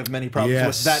 we have many problems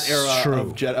with that era of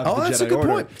the Jedi Order. That's a good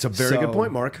point. It's a very good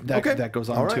point, Mark. That goes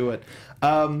on to it.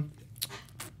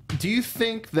 Do you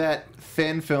think that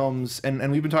fan films,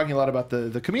 and we've been talking a lot about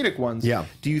the comedic ones,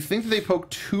 do you think that they poke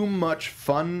too much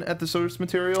fun at the source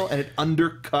material and it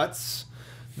undercuts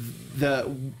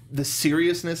the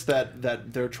seriousness that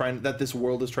this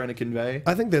world is trying to convey?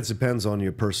 I think that depends on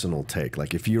your personal take.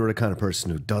 Like, if you're the kind of person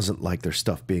who doesn't like their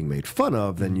stuff being made fun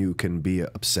of, then you can be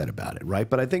upset about it, right?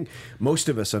 But I think most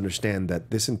of us understand that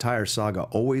this entire saga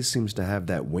always seems to have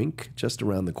that wink just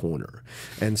around the corner.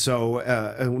 And so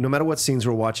no matter what scenes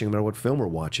we're watching, no matter what film we're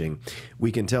watching,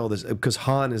 we can tell this, because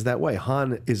Han is that way.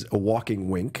 Han is a walking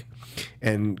wink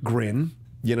and grin.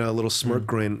 A little smirk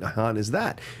grin. Han is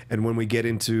that. And when we get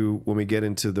into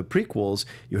the prequels,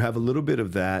 you have a little bit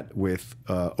of that with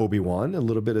Obi-Wan, a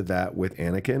little bit of that with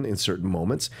Anakin in certain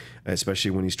moments, especially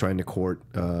when he's trying to court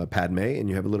Padme, and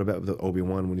you have a little bit with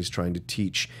Obi-Wan when he's trying to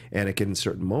teach Anakin in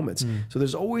certain moments. So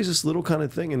there's always this little kind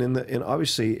of thing, and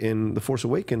obviously in The Force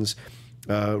Awakens,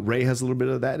 Rey has a little bit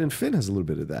of that, and Finn has a little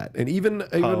bit of that, and even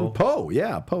Poe,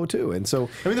 Poe too. And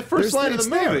so the first line of the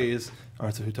movie is, all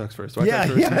right, so who talks first?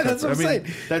 That's what I'm saying.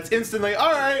 That's instantly,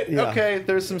 all right, okay,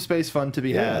 there's some space fun to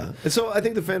be had. And so I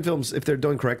think the fan films, if they're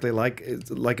done correctly, like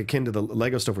akin to the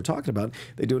Lego stuff we're talking about,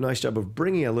 they do a nice job of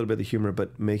bringing a little bit of humor,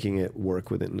 but making it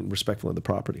work within and respectful of the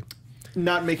property.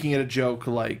 Not making it a joke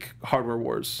like Hardware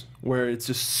Wars, where it's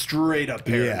just straight up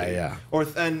parody.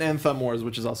 And Thumb Wars,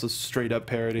 which is also straight up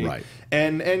parody. Right.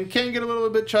 And can get a little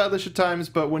bit childish at times,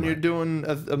 but when you're doing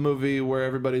a movie where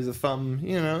everybody's a thumb,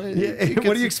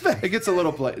 what do you expect? It gets a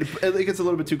little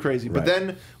bit too crazy. But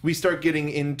then we start getting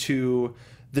into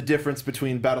the difference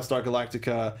between Battlestar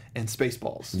Galactica and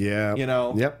Spaceballs. Yeah.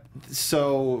 Yep.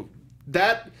 So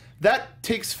that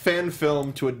takes fan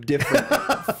film to a different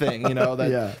thing,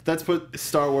 Let's put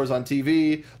Star Wars on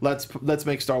TV. Let's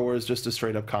make Star Wars just a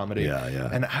straight up comedy.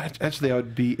 And I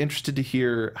would be interested to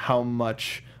hear how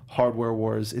much Hardware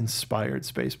Wars inspired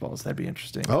Spaceballs. That'd be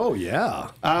interesting. Oh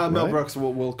yeah. Mel Brooks,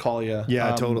 we'll call you.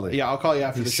 Yeah, totally. Yeah, I'll call you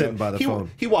after the show. Sitting by the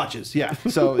phone. He watches. Yeah.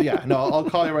 So I'll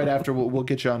call you right after. We'll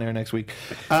get you on air next week.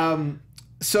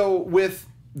 So with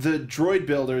the droid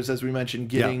builders, as we mentioned,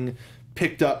 getting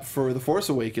picked up for The Force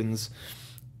Awakens,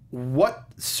 what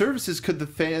services could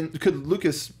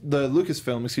Lucasfilm,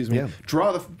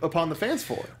 draw upon the fans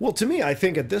for? Well, to me, I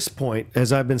think at this point,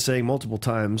 as I've been saying multiple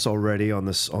times already on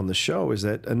the show, is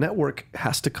that a network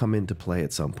has to come into play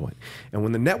at some point. And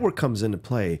when the network comes into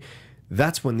play,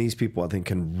 that's when these people, I think,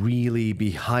 can really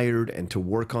be hired and to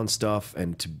work on stuff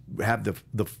and to have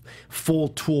the full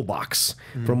toolbox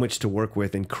from which to work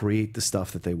with and create the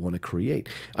stuff that they want to create.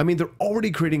 They're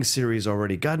already creating series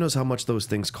already. God knows how much those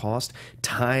things cost.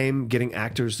 Time, getting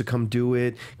actors to come do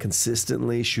it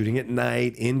consistently, shooting at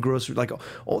night, in grocery, like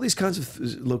all these kinds of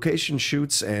location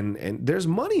shoots, and there's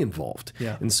money involved.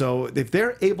 Yeah. And so if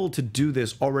they're able to do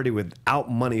this already without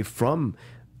money from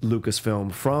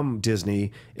Lucasfilm, from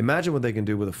Disney, imagine what they can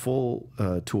do with a full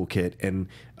toolkit and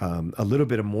a little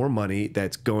bit of more money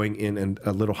that's going in, and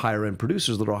a little higher end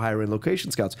producers, a little higher end location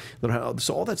scouts.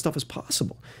 So all that stuff is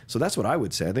possible. So that's what I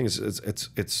would say. I think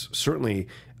it's certainly.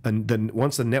 And then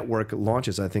once the network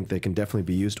launches, I think they can definitely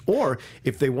be used. Or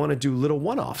if they want to do little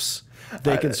one-offs,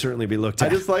 they can certainly be looked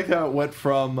at. I just like how it went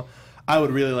from, I would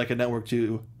really like a network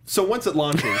to, so once it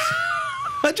launches...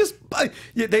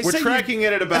 We're tracking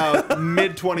it at about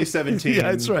mid-2017. Yeah,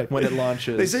 that's right. When it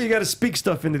launches. They say you got to speak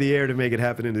stuff into the air to make it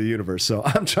happen into the universe. So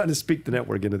I'm trying to speak the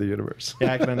network into the universe.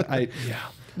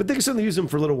 But they can certainly use them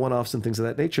for little one-offs and things of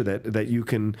that nature that you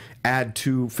can add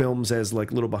to films as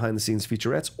like little behind-the-scenes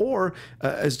featurettes, or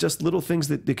as just little things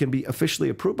that they can be officially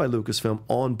approved by Lucasfilm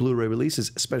on Blu-ray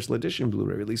releases, special edition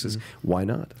Blu-ray releases. Why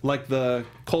not? Like the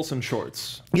Coulson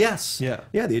shorts. Yes. Yeah,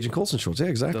 the Agent Coulson shorts. Yeah,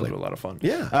 exactly. Those are a lot of fun.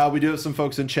 Yeah. We do have some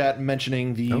folks in chat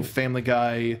mentioning the Family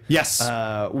Guy. Yes.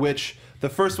 Which, The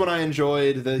first one I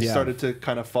enjoyed. They Yeah. started to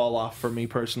kind of fall off for me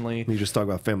personally. You just talk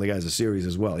about Family Guy as a series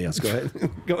as well. Yes, go ahead.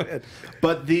 Go ahead.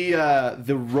 But the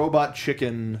robot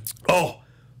chicken,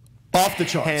 Off the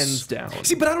charts, hands down.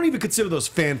 See, but I don't even consider those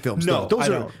fan films. No, though. I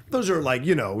don't. Those are like,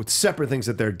 you know, separate things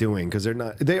that they're doing because they're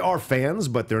not. They are fans,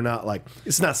 but they're not like.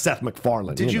 It's not Seth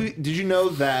MacFarlane. Did know? you know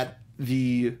that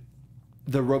the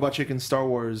Robot Chicken Star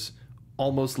Wars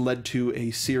almost led to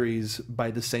a series by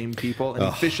the same people, an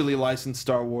officially licensed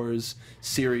Star Wars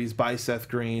series by Seth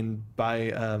Green,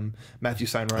 by Matthew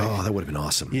Steinreich. Oh, that would have been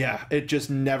awesome. Yeah, it just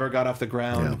never got off the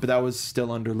ground, Yeah. but that was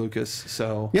still under Lucas.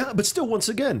 So Yeah, but still, once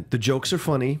again, the jokes are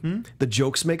funny. The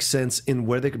jokes make sense in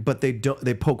where but they don't.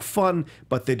 They poke fun,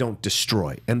 but they don't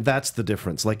destroy, and that's the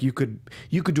difference. Like you could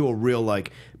do a real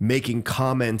like making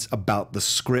comments about the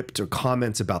script or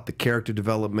comments about the character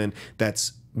development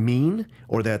that's mean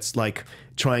or that's like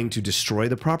trying to destroy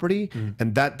the property,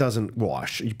 and that doesn't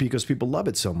wash because people love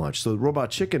it so much. So Robot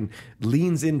Chicken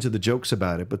leans into the jokes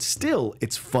about it, but still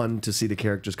it's fun to see the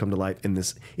characters come to life in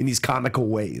these comical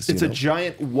ways. it's a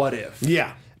giant what if.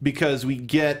 Yeah. Because we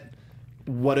get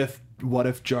what if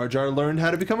Jar Jar learned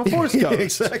how to become a Force Ghost?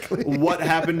 Exactly. What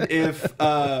happened if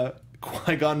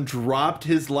Qui-Gon dropped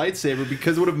his lightsaber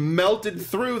because it would have melted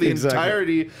through the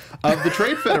entirety of the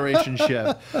Trade Federation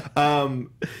ship. And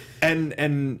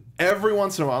every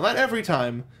once in a while, not every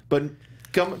time, but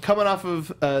coming off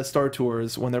of Star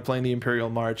Tours when they're playing the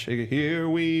Imperial March, here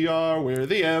we are, we're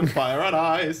the Empire on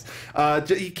ice.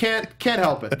 You can't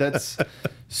help it. That's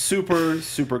super,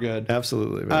 super good.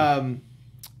 Absolutely, man.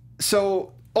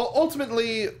 So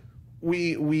ultimately,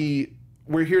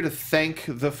 we're here to thank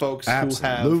the folks who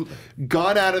have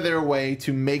gone out of their way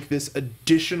to make this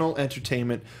additional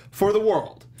entertainment for the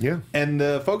world. Yeah. And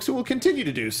the folks who will continue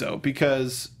to do so,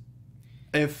 because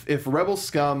if Rebel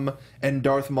Scum and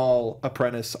Darth Maul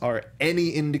Apprentice are any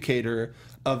indicator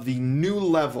of the new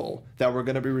level that we're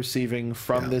going to be receiving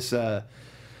from this new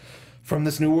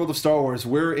world of Star Wars,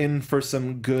 we're in for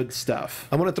some good stuff.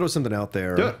 I want to throw something out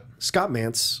there. Do it. Scott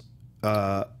Mantz,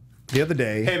 the other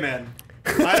day. Hey, man.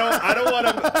 I don't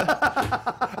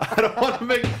want to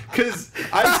make, because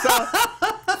I saw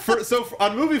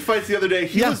on Movie Fights the other day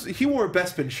he wore a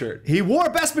Bespin shirt. He wore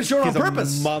a Bespin shirt on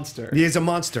purpose. He's a monster. He is a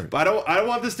monster. But I don't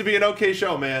want this to be an okay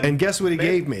show, man. And guess what he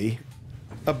gave me?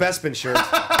 A Bespin shirt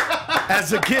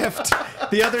as a gift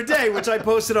the other day, which I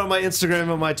posted on my Instagram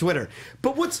and my Twitter.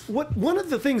 But one of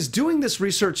the things doing this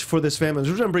research for this family, the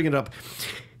reason I'm bringing it up,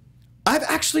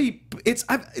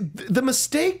 the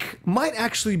mistake might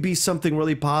actually be something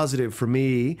really positive for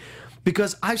me,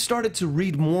 because I've started to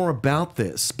read more about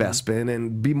this Bespin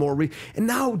and be more and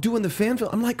now doing the fan film,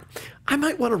 I'm like, I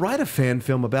might want to write a fan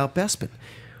film about Bespin.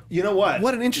 You know what?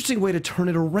 What an interesting way to turn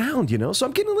it around, you know? So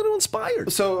I'm getting a little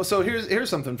inspired. So here's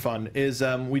something fun. Is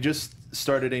we just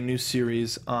started a new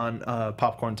series on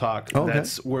Popcorn Talk. Oh, okay.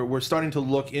 That's where we're starting to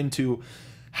look into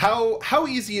how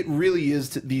easy it really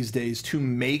is these days to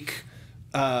make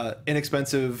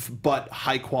inexpensive but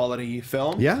high quality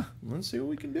film. Yeah. Let's see what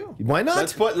we can do. Why not?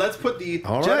 Let's put the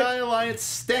Jedi Alliance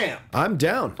stamp I'm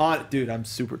down. on it. Dude, I'm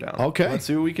super down. Okay. Let's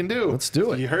see what we can do. Let's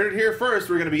do it. You heard it here first.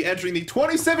 We're going to be entering the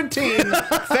 2017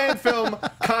 fan film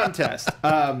contest.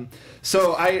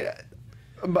 So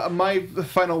my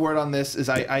final word on this is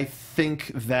I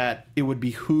think that it would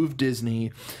behoove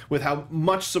Disney, with how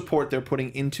much support they're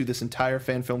putting into this entire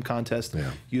fan film contest,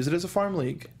 use it as a farm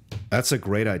league. That's a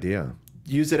great idea.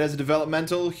 Use it as a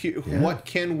developmental. What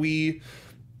can we?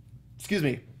 Excuse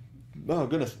me. Oh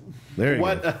goodness. There you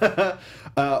go.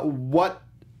 What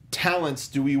talents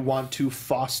do we want to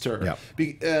foster?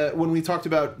 Yep. When we talked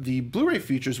about the Blu-ray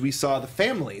features, we saw the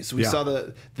families. We saw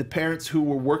the parents who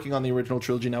were working on the original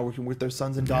trilogy now working with their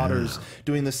sons and daughters,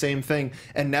 doing the same thing,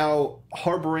 and now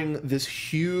harboring this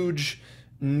huge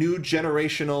new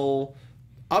generational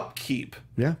upkeep.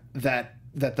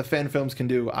 That the fan films can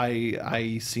do.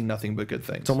 I see nothing but good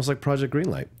things. It's almost like Project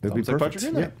Greenlight. It'd be Almost like perfect.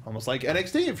 Project Greenlight. Almost like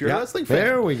NXT if you're a wrestling fan.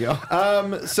 There we go.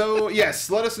 So yes,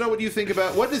 let us know what you think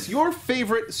about what is your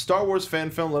favorite Star Wars fan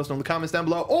film. Let us know in the comments down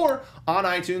below, or on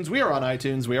iTunes. We are on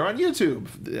iTunes. We are on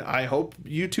YouTube. I hope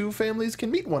you two families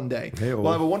can meet one day.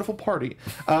 We'll have a wonderful party.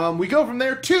 We go from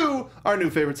there to our new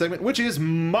favorite segment, which is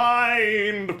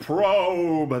Mind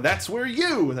Probe. That's where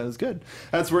you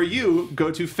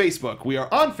go to Facebook. We are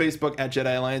on Facebook at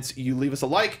Jedi Alliance. You leave us a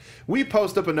like. We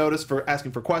post up a notice for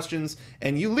asking for questions,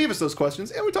 and you leave us those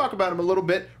questions, and we talk about them a little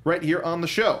bit right here on the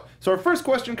show. So our first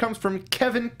question comes from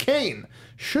Kevin Kane.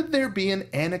 Should there be an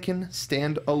Anakin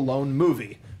standalone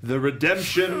movie? The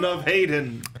Redemption of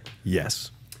Hayden. Yes.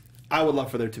 I would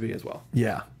love for there to be as well.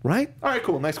 Yeah. Right? All right,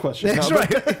 cool. Next question. That's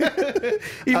right.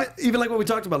 even like what we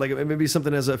talked about, like maybe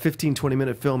something as a 15,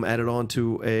 20-minute film added on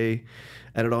to a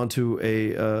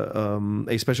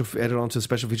special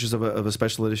features of a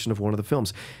special edition of one of the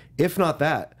films. If not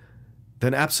that,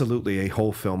 then absolutely a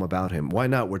whole film about him. Why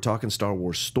not? We're talking Star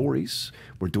Wars stories.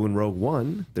 We're doing Rogue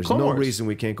One. There's Clone no Wars. reason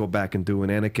we can't go back and do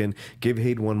an Anakin, give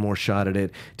Hayden one more shot at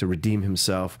it to redeem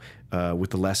himself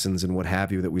with the lessons and what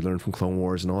have you that we learned from Clone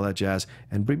Wars and all that jazz,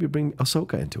 and bring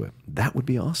Ahsoka into it. That would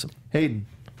be awesome. Hayden,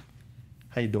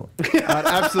 how you doing?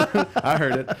 Absolutely, I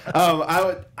heard it.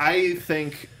 I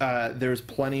think there's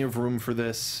plenty of room for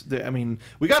this. I mean,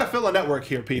 we got to fill a network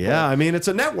here, people. Yeah, I mean, it's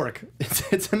a network.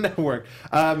 It's a network.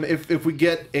 If we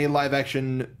get a live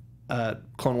action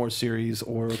Clone Wars series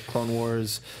or Clone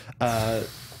Wars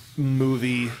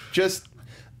movie, just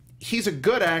he's a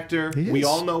good actor. We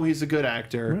all know he's a good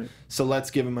actor. Right. So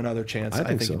let's give him another chance. I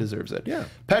think he deserves it. Yeah.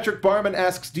 Patrick Barman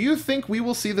asks, do you think we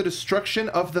will see the destruction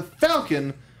of the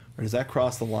Falcon, or does that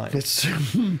cross the line?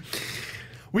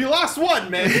 We lost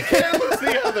one, man. You can't lose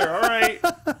the other, all right?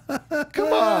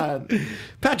 Come on.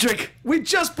 Patrick, we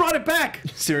just brought it back.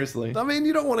 Seriously. I mean,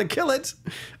 you don't want to kill it.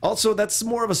 Also, that's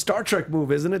more of a Star Trek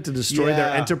move, isn't it? To destroy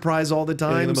their Enterprise all the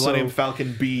time. Yeah, the Millennium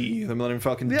Falcon B, the Millennium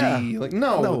Falcon D. Like,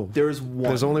 no, there's one.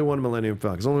 There's only one Millennium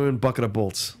Falcon. There's only one bucket of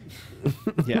bolts.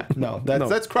 Yeah,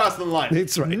 that's crossing the line.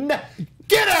 That's right. No,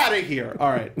 get out of here.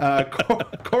 All right.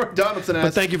 Corey Donaldson asks.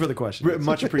 But thank you for the question.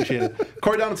 Much appreciated.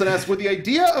 Corey Donaldson asks, would the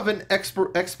idea of an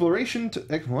exploration...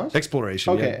 what?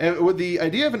 Exploration, okay. yeah. Would the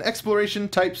idea of an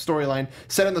exploration-type storyline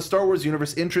set in the Star Wars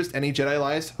universe interest any Jedi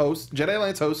Alliance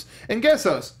hosts, and guest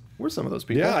hosts? We're some of those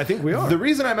people. Yeah, I think we are. The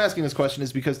reason I'm asking this question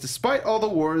is because despite all the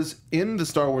wars in the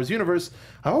Star Wars universe,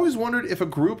 I've always wondered if a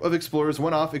group of explorers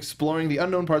went off exploring the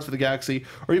unknown parts of the galaxy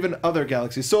or even other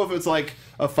galaxies. So if it's like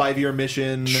a 5-year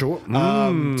mission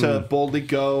to boldly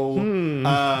go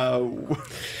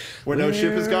where no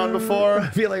ship has gone before. I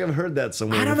feel like I've heard that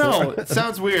somewhere. I don't know. It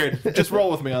sounds weird. Just roll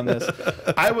with me on this.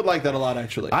 I would like that a lot,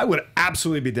 actually. I would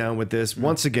absolutely be down with this.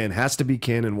 Once again, has to be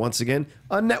canon. Once again,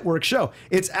 a network show.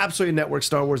 It's absolutely a network,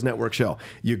 Star Wars network show.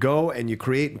 You go and you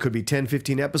create, it could be 10,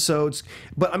 15 episodes.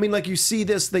 But I mean, like you see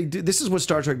this, this is what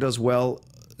Star Trek does well.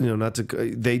 You know,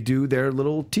 they do their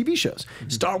little TV shows.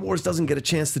 Star Wars doesn't get a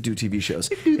chance to do TV shows.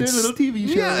 They do their little TV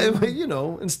shows. Yeah, you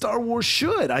know, and Star Wars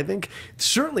should. I think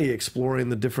certainly exploring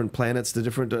the different planets, the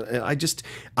different.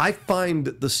 I find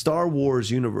the Star Wars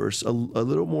universe a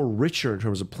little more richer in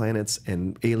terms of planets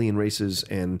and alien races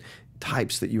and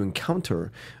types that you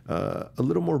encounter, a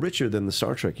little more richer than the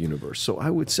Star Trek universe. So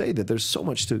I would say that there's so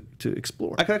much to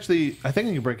explore. I think I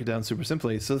can break it down super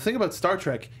simply. So the thing about Star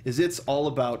Trek is it's all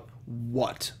about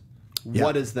what. Yeah.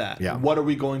 What is that? Yeah. What are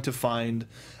we going to find?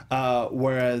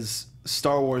 Whereas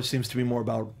Star Wars seems to be more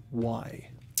about why.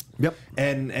 Yep.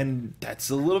 And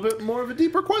that's a little bit more of a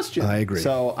deeper question. I agree.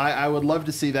 So I would love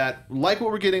to see that, like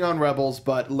what we're getting on Rebels,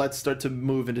 but let's start to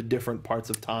move into different parts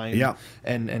of time. Yeah.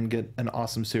 And get an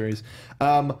awesome series.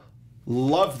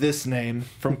 Love this name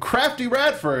from Crafty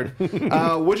Radford.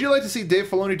 Would you like to see Dave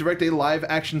Filoni direct a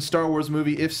live-action Star Wars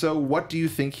movie? If so, what do you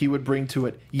think he would bring to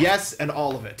it? Yes, and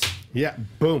all of it. Yeah,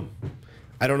 boom.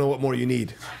 I don't know what more you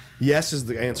need. Yes is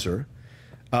the answer.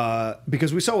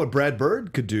 Because we saw what Brad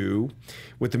Bird could do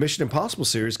with the Mission Impossible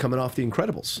series coming off The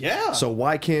Incredibles. Yeah. So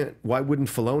why wouldn't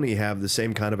Filoni have the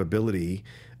same kind of ability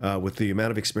with the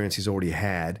amount of experience he's already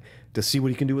had to see what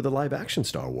he can do with a live action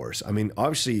Star Wars? I mean,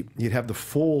 obviously you'd have the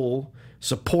full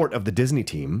support of the Disney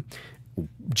team,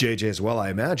 JJ as well, I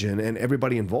imagine, and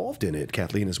everybody involved in it,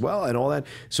 Kathleen as well, and all that.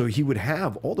 So he would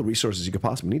have all the resources he could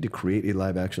possibly need to create a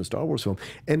live action Star Wars film.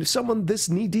 And if someone this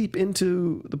knee deep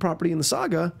into the property and the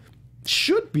saga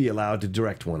should be allowed to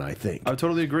direct one, I think. I would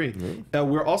totally agree.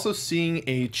 We're also seeing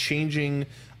a changing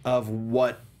of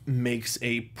what makes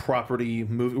a property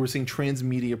movie. We're seeing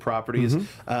transmedia properties.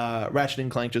 Ratchet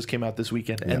and Clank just came out this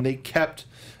weekend, and they kept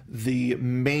the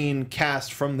main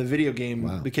cast from the video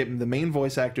game, became the main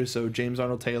voice actors. So James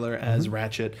Arnold Taylor as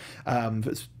Ratchet,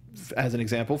 as an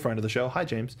example, friend of the show. Hi,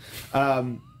 James.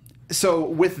 So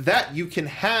with that, you can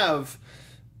have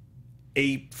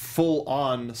a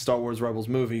full-on Star Wars Rebels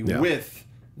movie with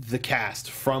the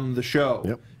cast from the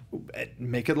show.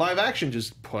 Make it live action.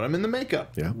 Just put them in the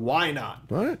makeup. Why not?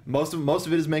 Right. Most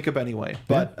of it is makeup anyway.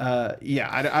 But I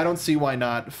don't see why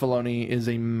not. Filoni is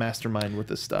a mastermind with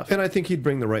this stuff. And I think he'd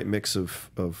bring the right mix of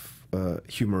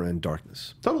humor and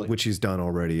darkness. Totally. Which he's done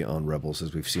already on Rebels,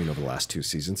 as we've seen over the last 2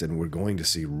 seasons, and we're going to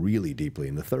see really deeply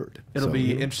in the 3rd. It'll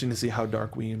be interesting to see how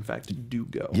dark we, in fact, do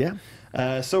go.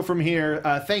 Yeah. So from here,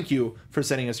 thank you for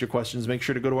sending us your questions. Make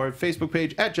sure to go to our Facebook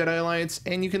page at Jedi Alliance,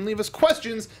 and you can leave us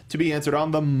questions to be answered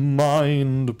on the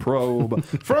Mind Probe.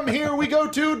 From here, we go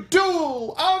to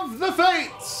Duel of the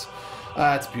Fates.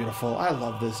 It's beautiful. I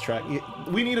love this track.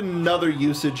 We need another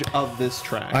usage of this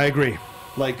track. I agree.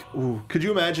 Like, ooh, could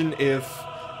you imagine if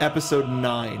episode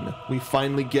 9, we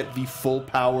finally get the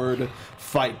full-powered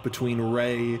fight between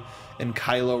Rey and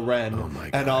Kylo Ren,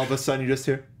 and all of a sudden you just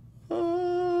hear,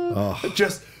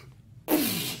 just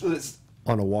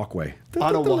on a walkway.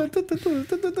 on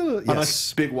a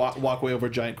Yes. big walkway over a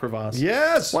giant crevasse.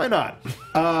 Yes. Why not?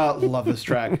 Love this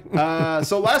track.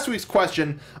 So last week's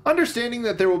question, understanding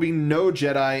that there will be no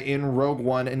Jedi in Rogue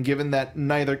One, and given that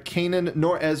neither Kanan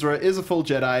nor Ezra is a full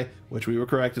Jedi, which we were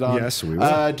corrected on. Yes, we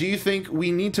were. Do you think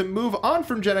we need to move on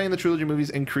from Jedi in the trilogy movies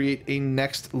and create a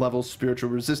next level spiritual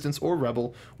resistance or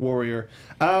rebel warrior?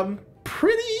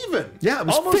 Pretty even. Yeah, it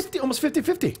was almost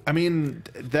 50-50. I mean,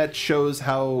 that shows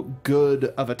how good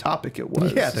of a topic it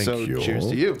was. Yeah, thank so you. Cheers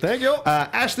to you. Thank you.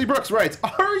 Ashley Brooks writes,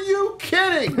 are you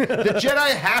kidding? The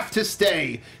Jedi have to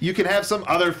stay. You can have some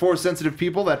other Force-sensitive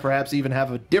people that perhaps even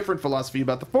have a different philosophy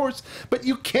about the Force, but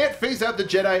you can't phase out the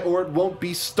Jedi or it won't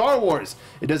be Star Wars.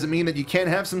 It doesn't mean that you can't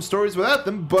have some stories without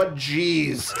them, but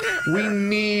geez, we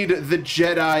need the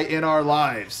Jedi in our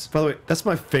lives. By the way, that's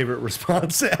my favorite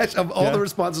response. Of all the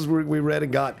responses we read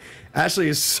and got, Ashley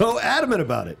is so adamant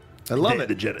about it. I love it.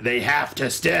 The Jedi, they have to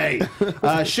stay.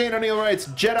 Shane O'Neill writes,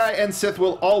 Jedi and Sith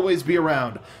will always be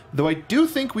around, though I do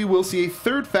think we will see a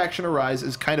third faction arise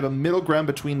as kind of a middle ground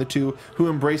between the two who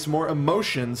embrace more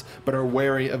emotions but are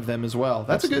wary of them as well.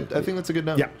 That's absolutely. I think that's a good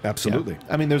note. Yeah, absolutely.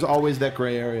 Yeah. I mean, there's always that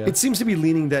gray area. It seems to be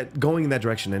going in that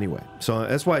direction anyway. So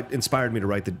that's why it inspired me to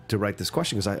write this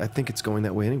question, because I think it's going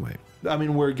that way anyway. I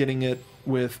mean, we're getting it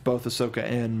with both Ahsoka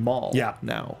and Maul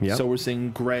now. Yeah. So we're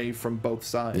seeing gray from both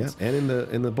sides. Yeah, and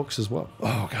in the books as well.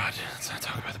 Oh, God. Let's not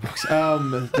talk about the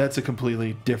books. That's a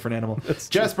completely different animal.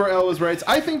 Jasper Ellis writes,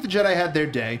 I think the Jedi had their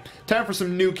day. Time for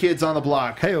some new kids on the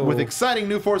block. Hey-o. With exciting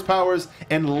new Force powers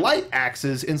and light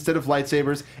axes instead of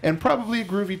lightsabers, and probably a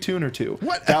groovy tune or two.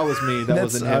 What? That was me. That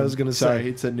wasn't him. I was going to say. Sorry,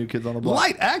 he said new kids on the block.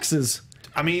 Light axes?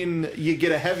 I mean, you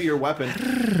get a heavier weapon,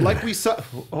 like we saw.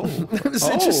 That was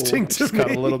interesting to it's me.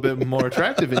 got a little bit more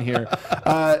attractive in here.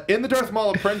 In the Darth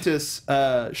Maul Apprentice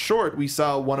short, we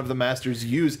saw one of the masters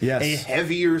use a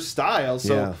heavier style.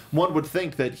 So one would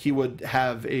think that he would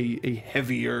have a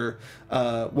heavier.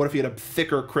 What if he had a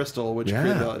thicker crystal, which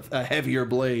created a heavier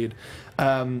blade?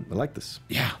 I like this.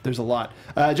 Yeah, there's a lot.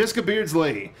 Jessica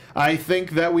Beardsley. I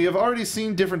think that we have already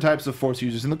seen different types of Force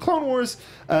users. In the Clone Wars,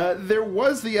 there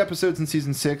was the episodes in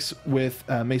Season 6 with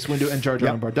Mace Windu and Jar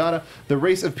Jar and Bardotta. The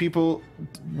race of people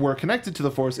were connected to the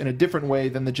Force in a different way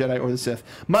than the Jedi or the Sith.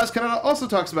 Maz Kanata also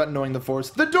talks about knowing the Force.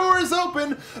 The door is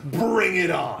open. Bring it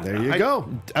on. There you go.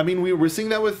 I mean, we're seeing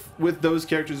that with those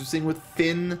characters. We're seeing with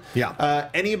Finn. Yeah.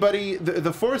 Anybody,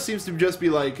 the Force seems to just be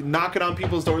like knocking on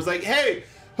people's doors like, hey,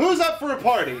 who's up for a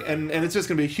party? And it's just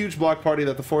going to be a huge block party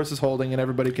that the Force is holding, and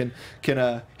everybody can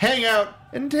hang out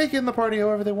and take in the party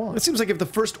however they want. It seems like if the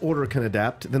First Order can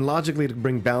adapt, then logically to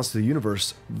bring balance to the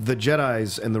universe, the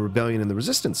Jedis and the Rebellion and the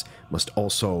Resistance must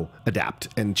also adapt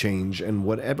and change and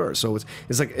whatever. So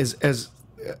it's like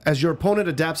as your opponent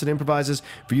adapts and improvises,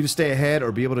 for you to stay ahead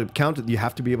or be able to counter, you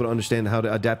have to be able to understand how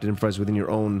to adapt and improvise within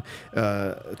your own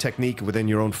technique, within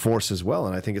your own force as well.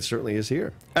 And I think it certainly is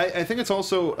here. I think it's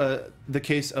also the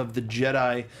case of the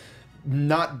Jedi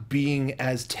not being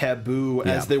as taboo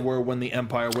as they were when the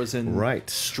Empire was in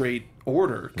straight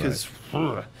order. Because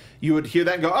you would hear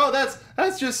that and go, oh,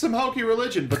 that's just some hokey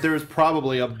religion. But there's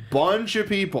probably a bunch of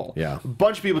people. Yeah. A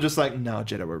bunch of people just like, no,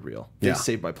 Jedi were real. They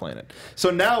saved my planet. So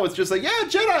now it's just like, yeah,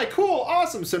 Jedi, cool,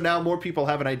 awesome. So now more people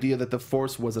have an idea that the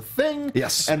Force was a thing.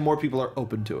 Yes. And more people are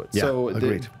open to it. Yeah, so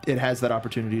agreed. It has that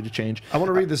opportunity to change. I want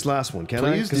to read this last one, can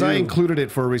I? Please Because I included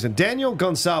it for a reason. Daniel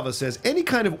Gonsalves says, any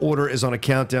kind of order is on a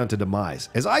countdown to demise.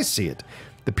 As I see it,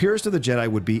 the purest of the Jedi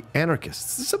would be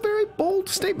anarchists. This is a very bold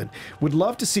statement. Would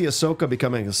love to see Ahsoka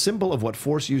becoming a symbol of what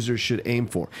Force users should aim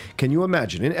for. Can you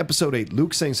imagine, in Episode 8,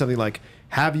 Luke saying something like,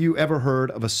 have you ever heard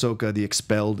of Ahsoka, the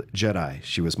expelled Jedi?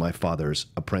 She was my father's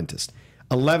apprentice.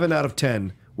 11 out of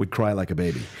 10 would cry like a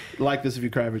baby. Like this if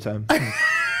you cry every time.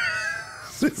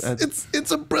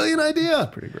 It's a brilliant idea.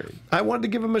 Pretty great. I wanted to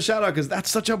give him a shout out because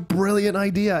that's such a brilliant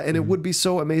idea, and it would be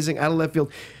so amazing out of left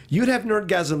field. You'd have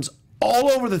nerdgasms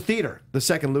all over the theater the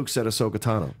second Luke said Ahsoka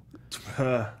Tano.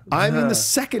 I mean, the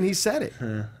second he said it,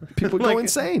 people go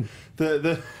insane.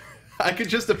 I could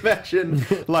just imagine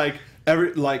like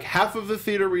half of the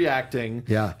theater reacting,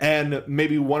 and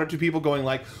maybe one or two people going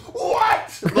like,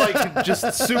 "What?" Like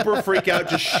just super freak out,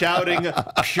 just shouting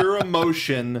pure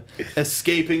emotion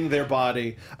escaping their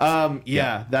body.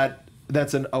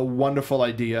 That's a wonderful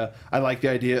idea. I like the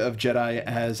idea of Jedi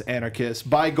as anarchists.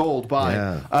 Buy gold,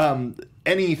 buy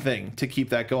anything to keep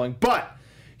that going. But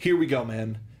here we go,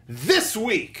 man. This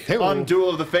week on Duel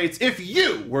of the Fates, if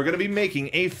you were going to be making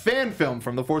a fan film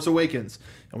from The Force Awakens,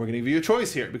 and we're going to give you a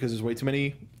choice here because there's way too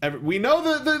many. We know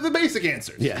the basic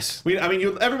answers. Yes.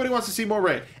 Everybody wants to see more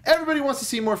Rey. Everybody wants to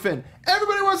see more Finn.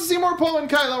 Everybody wants to see more Poe and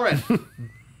Kylo Ren.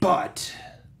 But,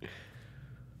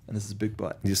 and this is a big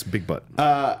but. Yes, big but.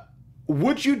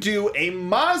 Would you do a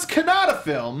Maz Kanata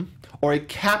film or a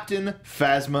Captain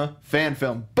Phasma fan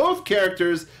film? Both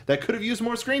characters that could have used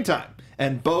more screen time,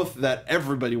 and both that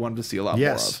everybody wanted to see a lot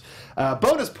more of.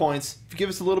 Bonus points if you give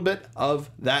us a little bit of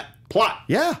that plot.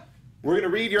 Yeah. We're going to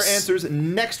read your answers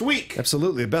next week.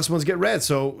 Absolutely. The best ones get read,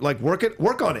 so like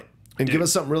work on it, and give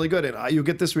us something really good, and you'll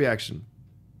get this reaction.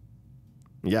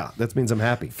 Yeah, that means I'm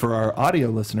happy. For our audio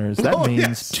listeners, that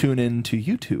means tune in to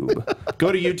YouTube.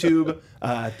 Go to YouTube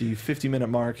at the 50-minute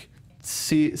mark.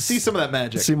 See some of that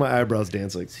magic. See my eyebrows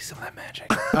dancing. See some of that magic.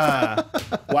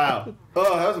 Wow.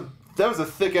 Oh, that was a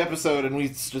thick episode, and we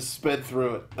just sped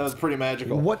through it. That was pretty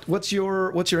magical. What's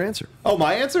your answer? Oh,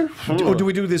 my answer? Do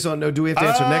we do this on? Do we have to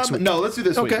answer next week? No, let's do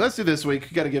this week. Let's do this week.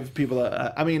 You got to give people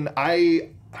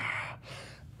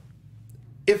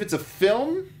if it's a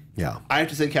film. Yeah, I have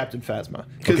to say Captain Phasma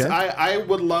because I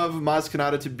would love Maz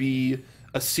Kanata to be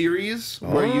a series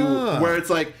where it's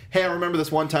like, hey, I remember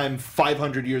this one time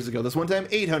 500 years ago, this one time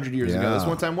 800 years ago, this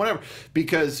one time whatever,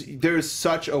 because there's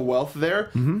such a wealth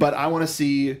there. But I want to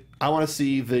see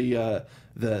the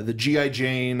G.I.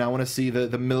 Jane. I want to see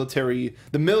the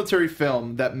military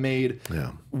film that made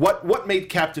what made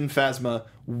Captain Phasma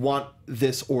want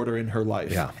this order in her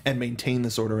life and maintain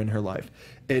this order in her life.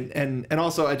 And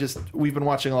also we've been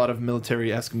watching a lot of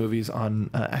military-esque movies on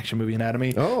Action Movie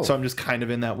Anatomy, so I'm just kind of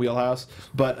in that wheelhouse.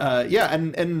 But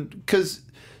and because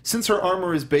since her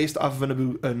armor is based off of a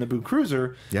Naboo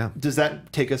cruiser, does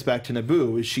that take us back to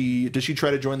Naboo? Does she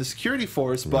try to join the security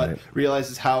force, but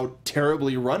realizes how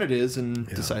terribly run it is and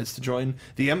decides to join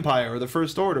the Empire or the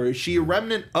First Order? Is she a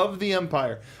remnant of the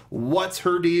Empire? What's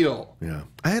her deal? Yeah,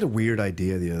 I had a weird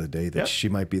idea the other day that she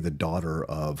might be the daughter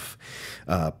of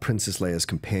Princess Leia's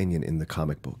companion in the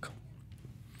comic book.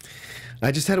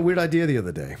 I just had a weird idea the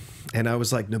other day, and I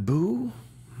was like, Naboo?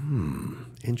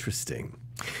 Interesting.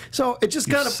 So it just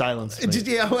kind of silenced me.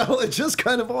 It just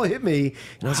kind of all hit me,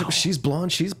 and I was like, well, she's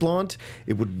blonde.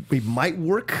 It might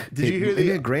work. Did you hear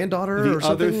the granddaughter the or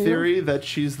something? Other theory that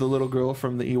she's the little girl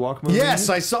from the Ewok movie? Yes,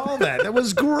 I saw that. That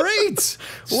was great.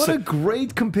 What a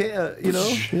great compare.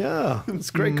 It's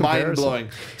great. Mind blowing.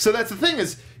 So that's the thing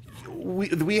is,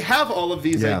 we have all of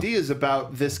these ideas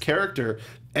about this character,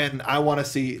 and I want to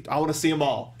see them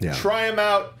all. Try them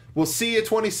out. We'll see you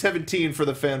 2017 for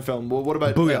the fan film. Well, what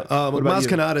about Maz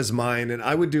Kanata is mine, and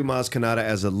I would do Maz Kanata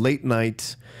as a late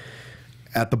night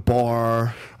at the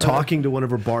bar, talking to one of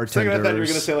her bartenders. I thought you were going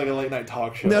to say like a late night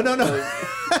talk show. No.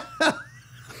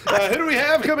 Who do we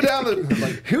have coming down?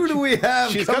 Who do we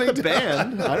have? She's got the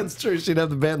band. That's true. She'd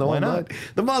have the band the whole night.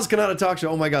 The Maz Kanata talk show.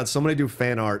 Oh my God! Somebody do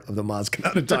fan art of the Maz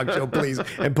Kanata talk show, please,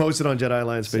 and post it on Jedi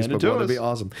Alliance Facebook. That'd be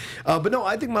awesome. But no,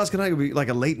 I think Maz Kanata would be like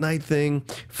a late night thing,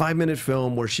 5-minute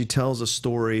film where she tells a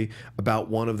story about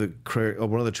one of the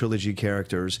trilogy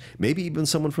characters, maybe even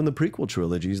someone from the prequel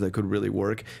trilogies that could really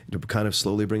work to kind of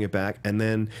slowly bring it back, and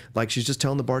then like she's just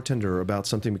telling the bartender about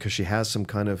something because she has some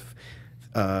kind of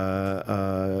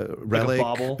relic,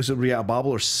 a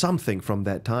bauble or something from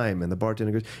that time, and the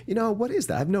bartender goes, what is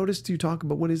that? I've noticed you talk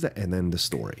about what is that, and then the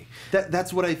story.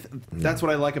 That's what I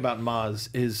like about Maz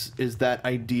is that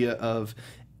idea of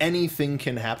anything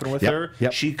can happen with her.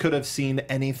 She could have seen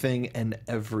anything and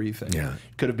everything.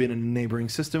 Could have been in a neighboring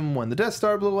system when the Death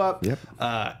Star blew up.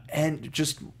 And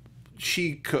just.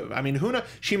 She could. I mean, who knows?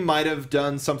 She might have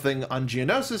done something on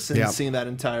Geonosis and seen that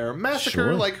entire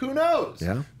massacre. Like, who knows?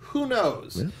 Who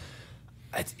knows?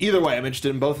 Either way, I'm interested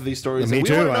in both of these stories. Me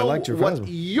too. I liked your what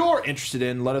you're interested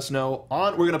in. Let us know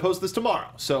on. We're going to post this tomorrow,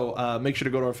 so make sure to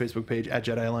go to our Facebook page at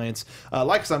Jedi Alliance.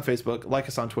 Like us on Facebook. Like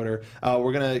us on Twitter.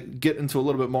 We're going to get into a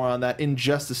little bit more on that in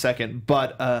just a second.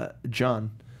 But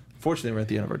John, fortunately, we're at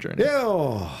the end of our journey.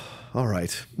 All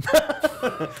right.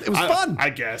 It was fun. I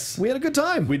guess. We had a good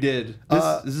time. We did.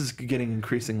 This is getting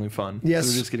increasingly fun. Yes.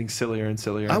 We're just getting sillier and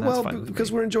sillier. And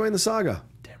because we're enjoying the saga.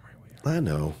 Damn right we are. I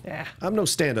know. Yeah. I'm no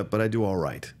stand-up, but I do all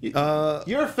right.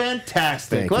 You're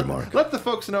fantastic. Thank you, Mark. Let the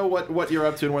folks know what you're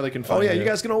up to and where they can find you. Oh, yeah, you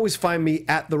guys can always find me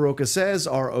at The Rocha Says,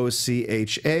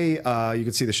 R-O-C-H-A. You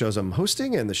can see the shows I'm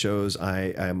hosting and the shows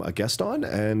I am a guest on,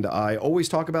 and I always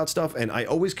talk about stuff, and I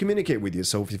always communicate with you.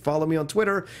 So if you follow me on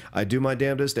Twitter, I do my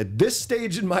damnedest at this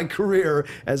stage in my career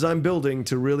as I'm building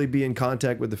to really be in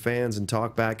contact with the fans and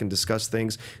talk back and discuss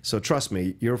things. So trust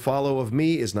me, your follow of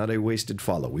me is not a wasted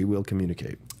follow. We will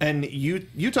communicate. And you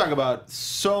talk about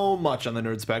so much on the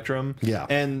nerd spectrum. Yeah.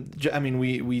 And I mean,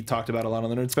 we talked about a lot on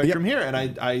the nerd spectrum here, and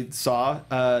I saw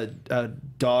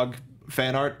dog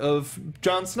fan art of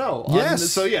Jon Snow. Yes.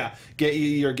 So yeah, get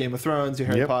your Game of Thrones, your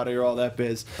Harry Potter, your all that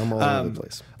biz. I'm all over the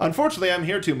place. Unfortunately, I'm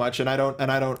here too much, and I don't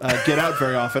get out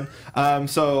very often. I'm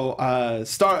a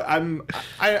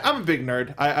big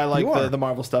nerd. I like the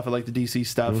Marvel stuff. I like the DC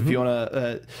stuff. If you want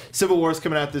to, Civil War's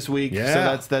coming out this week,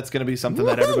 so that's going to be something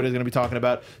that everybody's going to be talking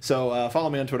about. So follow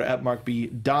me on Twitter at Mark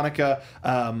Donica.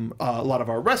 A lot of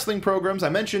our wrestling programs. I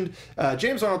mentioned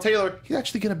James Arnold Taylor. He's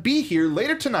actually going to be here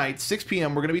later tonight, 6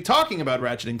 p.m. We're going to be talking about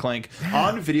Ratchet & Clank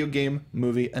on Video Game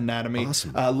Movie Anatomy.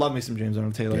 Awesome. Love me some James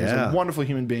Arnold Taylor. He's a wonderful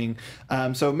human being.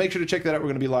 So make sure to check that out. We're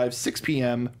going to be live 6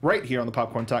 p.m. right here on the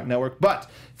Popcorn Talk Network. But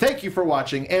thank you for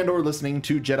watching and or listening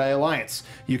to Jedi Alliance.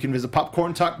 You can visit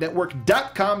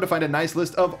popcorntalknetwork.com to find a nice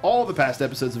list of all the past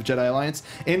episodes of Jedi Alliance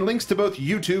and links to both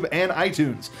YouTube and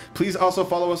iTunes. Please also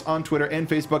follow us on Twitter and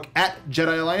Facebook at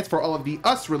Jedi Alliance for all of the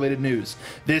us-related news.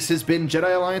 This has been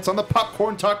Jedi Alliance on the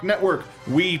Popcorn Talk Network.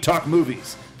 We talk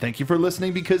movies. Thank you for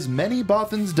listening, because many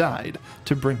Bothans died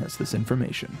to bring us this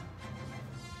information.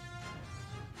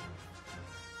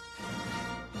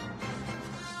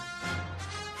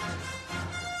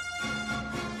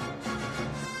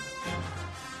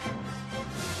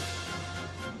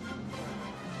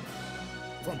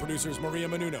 From producers Maria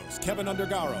Menounos, Kevin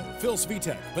Undergaro, Phil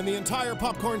Svitek, and the entire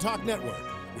Popcorn Talk Network,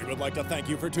 we would like to thank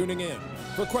you for tuning in.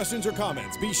 For questions or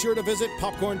comments, be sure to visit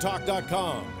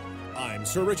popcorntalk.com. I'm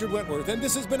Sir Richard Wentworth, and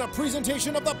this has been a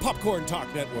presentation of the Popcorn Talk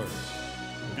Network.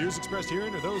 The views expressed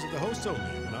herein are those of the hosts only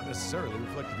and do not necessarily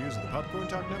reflect the views of the Popcorn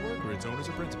Talk Network or its owners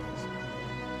or principals.